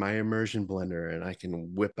take my immersion blender and I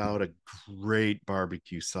can whip out a great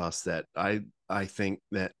barbecue sauce that I think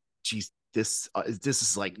that, geez, this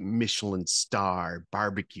is like Michelin star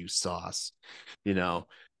barbecue sauce, you know,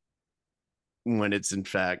 when it's in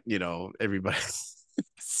fact, everybody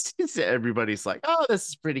everybody's like, oh, this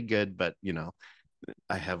is pretty good, but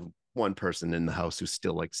I have one person in the house who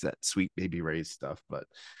still likes that Sweet Baby Ray's stuff, but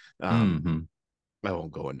Mm-hmm. I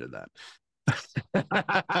won't go into that.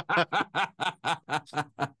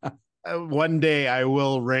 One day I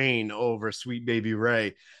will reign over Sweet Baby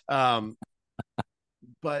Ray. But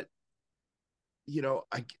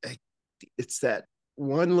I it's that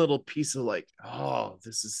one little piece of like, oh,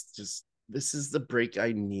 this is the break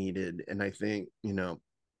I needed. And I think,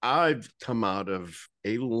 I've come out of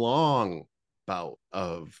a long bout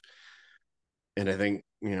of, and I think,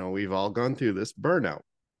 we've all gone through this burnout.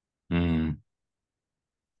 Mm.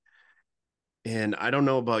 And I don't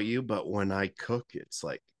know about you, but when I cook, it's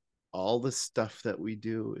like all the stuff that we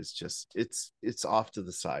do is just it's off to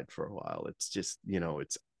the side for a while. It's just,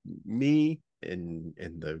 it's me in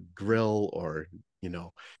the grill, or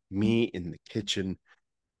me in the kitchen.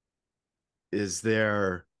 Is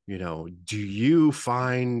there, do you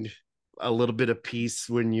find a little bit of peace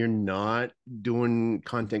when you're not doing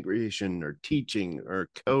content creation or teaching or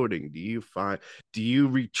coding? Do you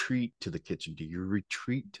retreat to the kitchen? Do you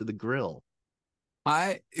retreat to the grill?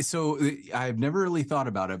 I've never really thought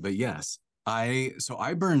about it, but yes, I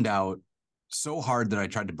burned out so hard that I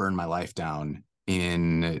tried to burn my life down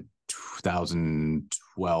in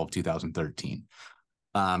 2012, 2013.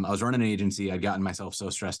 I was running an agency. I'd gotten myself so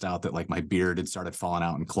stressed out that like my beard had started falling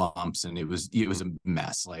out in clumps, and it was a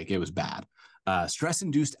mess. Like it was bad. Stress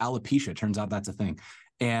induced alopecia. Turns out that's a thing.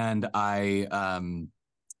 And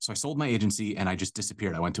so I sold my agency and I just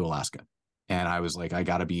disappeared. I went to Alaska, and I was like, I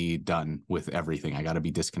got to be done with everything. I got to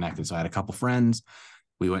be disconnected. So I had a couple friends.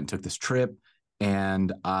 We went and took this trip,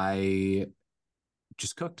 and I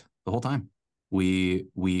just cooked the whole time.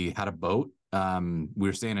 We had a boat. We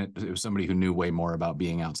were staying at, it was somebody who knew way more about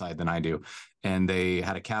being outside than I do. And they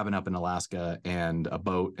had a cabin up in Alaska and a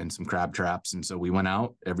boat and some crab traps. And so we went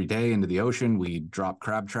out every day into the ocean. We'd drop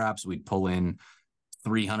crab traps. We'd pull in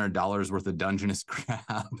 $300 worth of Dungeness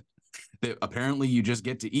crab that apparently you just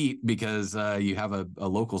get to eat because you have a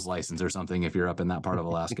locals license or something if you're up in that part of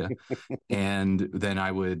Alaska. And then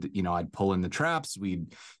I would, I'd pull in the traps.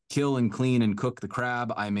 We'd kill and clean and cook the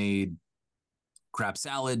crab. I made crab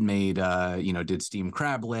salad, made did steamed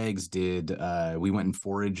crab legs, we went and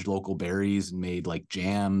foraged local berries and made like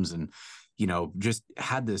jams, and just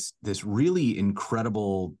had this really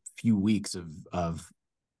incredible few weeks of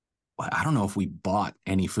I don't know if we bought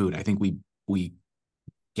any food. I think we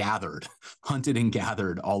gathered, hunted and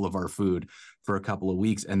gathered all of our food for a couple of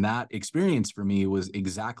weeks. And that experience for me was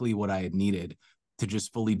exactly what I had needed to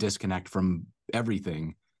just fully disconnect from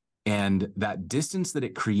everything. And that distance that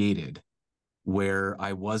it created, where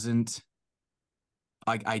I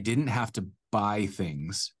didn't have to buy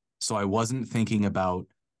things. So I wasn't thinking about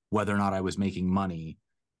whether or not I was making money.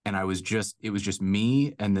 And it was just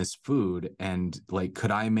me and this food. And like,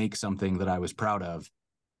 could I make something that I was proud of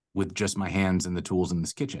with just my hands and the tools in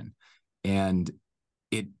this kitchen? And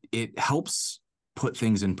it helps put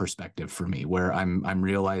things in perspective for me, where I'm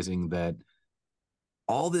realizing that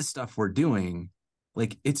all this stuff we're doing,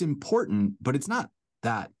 like, it's important, but it's not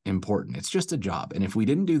that important. It's just a job. And if we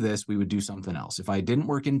didn't do this, we would do something else. If I didn't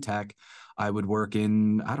work in tech, I would work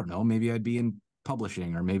in, I don't know, maybe I'd be in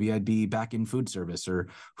publishing, or maybe I'd be back in food service, or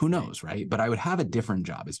who knows, right? But I would have a different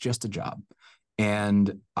job. It's just a job.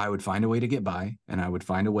 And I would find a way to get by, and I would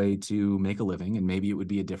find a way to make a living. And maybe it would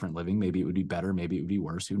be a different living. Maybe it would be better. Maybe it would be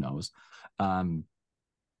worse. Who knows? But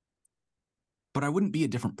I wouldn't be a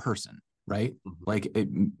different person, right? Mm-hmm. Like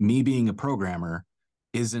me being a programmer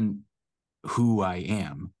isn't who I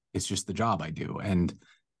am. It's just the job I do. And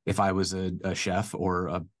if I was a chef or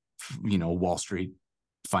a Wall Street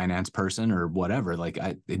finance person or whatever, like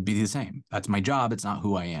it'd be the same. That's my job. It's not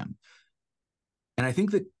who I am. And I think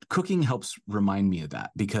that cooking helps remind me of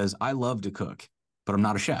that, because I love to cook, but I'm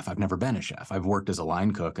not a chef. I've never been a chef. I've worked as a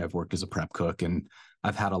line cook. I've worked as a prep cook, and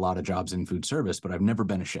I've had a lot of jobs in food service, but I've never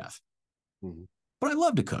been a chef. Mm-hmm. But I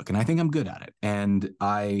love to cook, and I think I'm good at it. And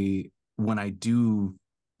when I do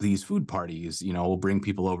these food parties, we'll bring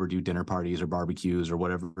people over, do dinner parties or barbecues or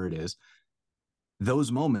whatever it is.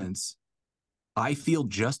 Those moments, I feel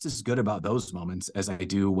just as good about those moments as I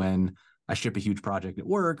do when I ship a huge project at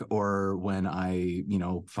work, or when I,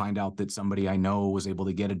 find out that somebody I know was able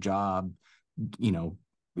to get a job,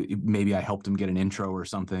 maybe I helped them get an intro or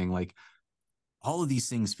something. Like, all of these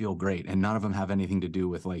things feel great, and none of them have anything to do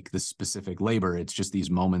with like the specific labor. It's just these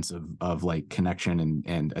moments of like connection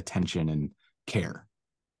and attention and care.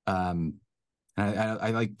 And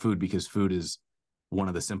I like food because food is one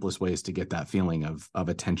of the simplest ways to get that feeling of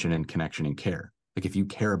attention and connection and care. Like, if you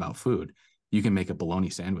care about food, you can make a bologna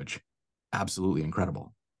sandwich absolutely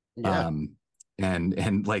incredible. Yeah.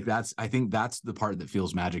 And like, I think that's the part that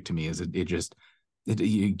feels magic to me, is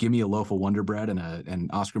you give me a loaf of Wonder Bread and an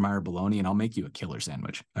Oscar Mayer bologna, and I'll make you a killer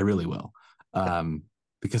sandwich. I really will.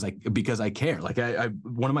 Because I care. Like, I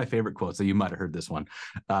one of my favorite quotes, that you might have heard this one,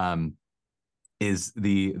 is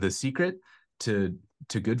the secret to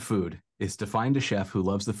good food is to find a chef who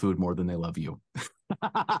loves the food more than they love you.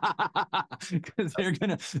 Because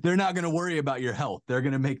they're not gonna worry about your health. They're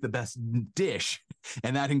gonna make the best dish,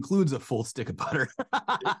 and that includes a full stick of butter.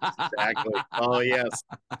 Exactly. Oh, yes.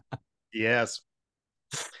 Yes.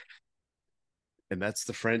 And that's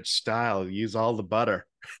the French style. Use all the butter.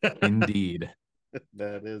 Indeed.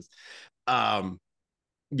 That is.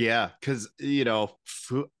 Yeah, because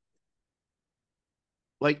food,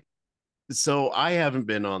 like, so I haven't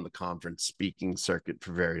been on the conference speaking circuit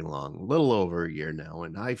for very long, a little over a year now,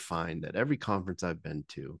 and I find that every conference I've been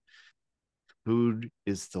to, food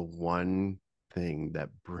is the one thing that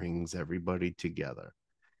brings everybody together.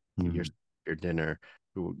 Your dinner,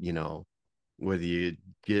 whether you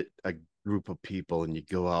get a group of people and you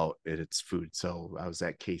go out and it's food. So I was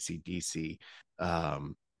at KCDC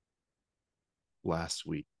last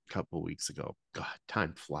week, a couple of weeks ago. God,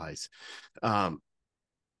 time flies.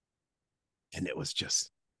 And it was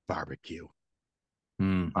just barbecue.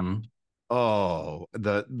 Mm-hmm. Oh,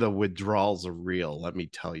 the withdrawals are real, let me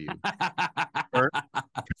tell you.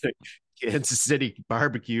 Kansas City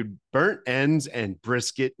barbecued burnt ends and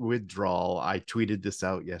brisket withdrawal. I tweeted this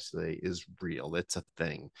out yesterday, is real. It's a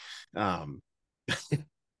thing. But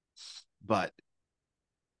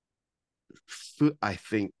I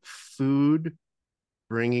think food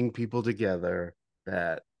bringing people together,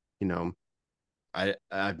 that,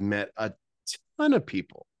 I've met a ton of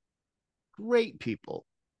people, great people,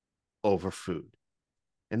 over food.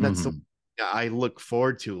 And that's the Mm-hmm. I look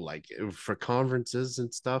forward to, like, for conferences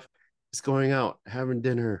and stuff, is going out, having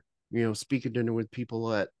dinner, speaking dinner with people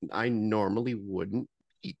that I normally wouldn't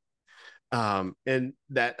eat. And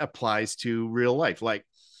that applies to real life. Like,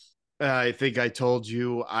 I think I told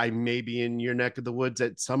you I may be in your neck of the woods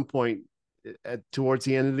at some point towards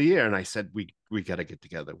the end of the year, and I said we got to get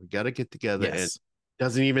together. We got to get together, and it Yes.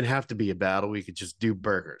 doesn't even have to be a battle. We could just do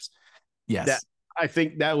burgers. That Yes. I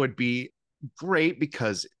think that would be great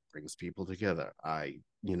because it brings people together. I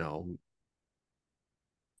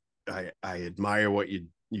admire what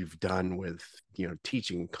you've done with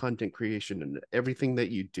teaching content creation and everything that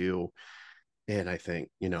you do, and I think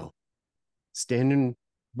standing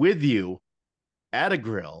with you at a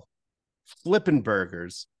grill flipping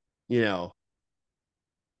burgers, you know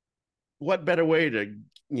what better way to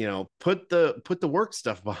put the work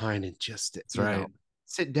stuff behind and just That's right.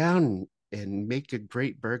 sit down and make a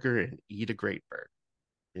great burger and eat a great burger,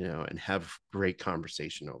 and have great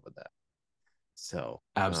conversation over that. So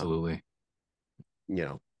Absolutely. you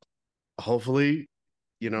know hopefully,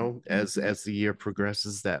 as the year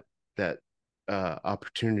progresses, that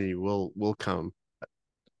opportunity will come.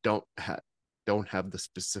 Don't have the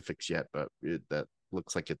specifics yet, but that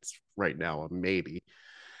looks like it's right now a maybe.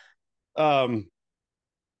 um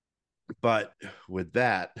but with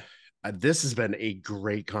that, this has been a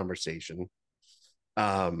great conversation.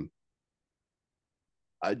 um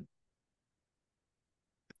I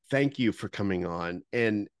thank you for coming on.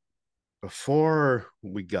 And before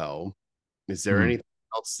we go, is there Mhm. anything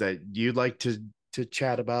else that you'd like to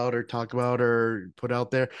chat about or talk about or put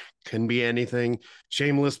out there? Can be anything.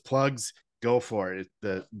 Shameless plugs, go for it.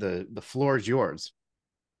 The floor is yours.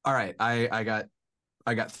 All right. I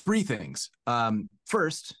got three things.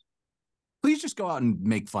 First, please just go out and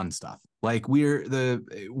make fun stuff. Like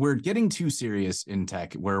we're getting too serious in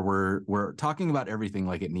tech where we're talking about everything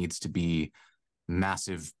like it needs to be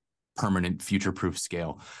massive, permanent, future-proof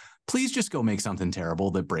scale. Please just go make something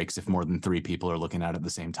terrible that breaks if more than three people are looking at it at the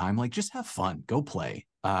same time. Like, just have fun, go play.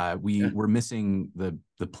 Yeah. We're missing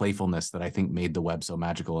the playfulness that I think made the web so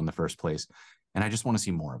magical in the first place, and I just want to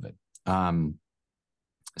see more of it.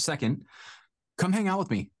 Second, come hang out with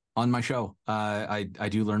me on my show. I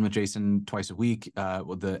do Learn with Jason twice a week.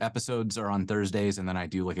 The episodes are on Thursdays, and then I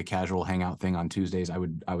do like a casual hangout thing on Tuesdays. I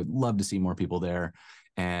would love to see more people there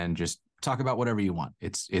and just talk about whatever you want.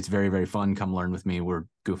 It's very, very fun. Come learn with me. We're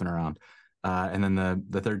goofing around. And then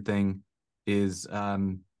the third thing is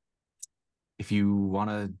if you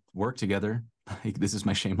want to work together, this is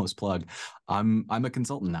my shameless plug. I'm a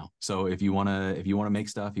consultant now. So if you wanna make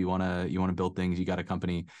stuff, you wanna build things, you got a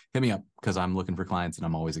company, hit me up because I'm looking for clients and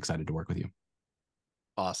I'm always excited to work with you.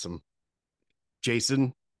 Awesome.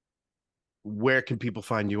 Jason, where can people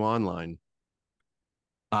find you online?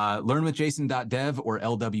 Learnwithjason.dev or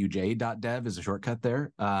lwj.dev is a shortcut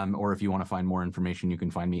there. Or if you want to find more information, you can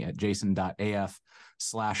find me at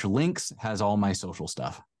jason.af/links, has all my social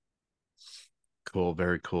stuff. Cool,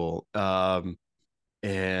 very cool.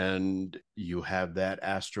 And you have that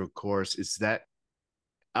Astro course. Is that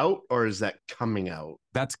out or is that coming out?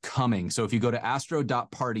 That's coming. So if you go to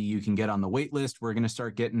astro.party, you can get on the wait list. We're going to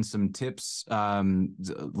start getting some tips,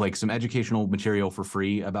 like some educational material for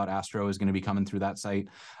free about Astro is going to be coming through that site,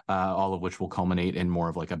 all of which will culminate in more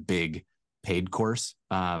of like a big paid course.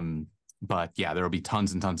 But yeah, there will be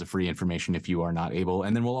tons and tons of free information if you are not able.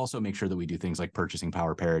 And then we'll also make sure that we do things like purchasing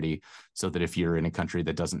power parity so that if you're in a country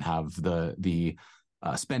that doesn't have the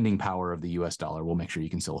spending power of the US dollar, we'll make sure you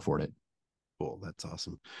can still afford it. Cool. That's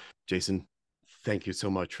awesome. Jason, thank you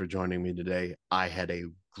so much for joining me today. I had a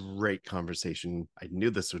great conversation. I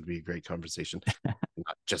knew this would be a great conversation,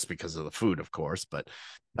 not just because of the food, of course, but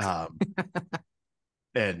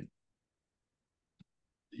and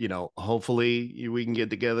hopefully we can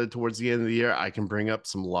get together towards the end of the year. I can bring up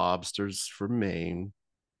some lobsters from Maine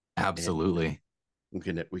and Absolutely.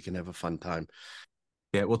 we can have a fun time.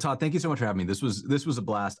 Yeah, well, Todd, thank you so much for having me. This was a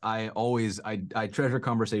blast. I treasure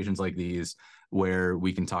conversations like these where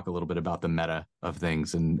we can talk a little bit about the meta of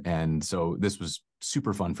things, and so this was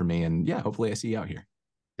super fun for me. And yeah, hopefully I see you out here.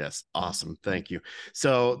 Yes, awesome. Thank you.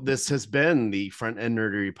 So this has been the Front End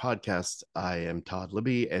Nerdery podcast. I am Todd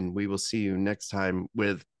Libby, and we will see you next time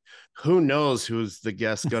with who knows who's the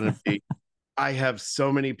guest going to be. I have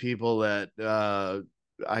so many people that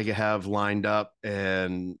I have lined up,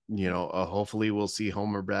 and hopefully we'll see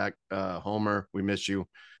Homer back. Homer, we miss you,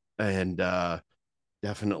 and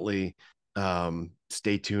definitely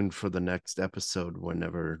stay tuned for the next episode,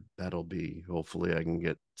 whenever that'll be. Hopefully I can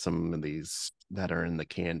get some of these that are in the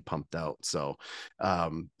can pumped out. So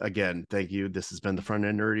again, thank you. This has been the Front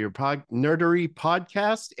End Nerdery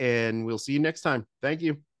Podcast, and we'll see you next time. Thank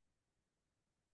you.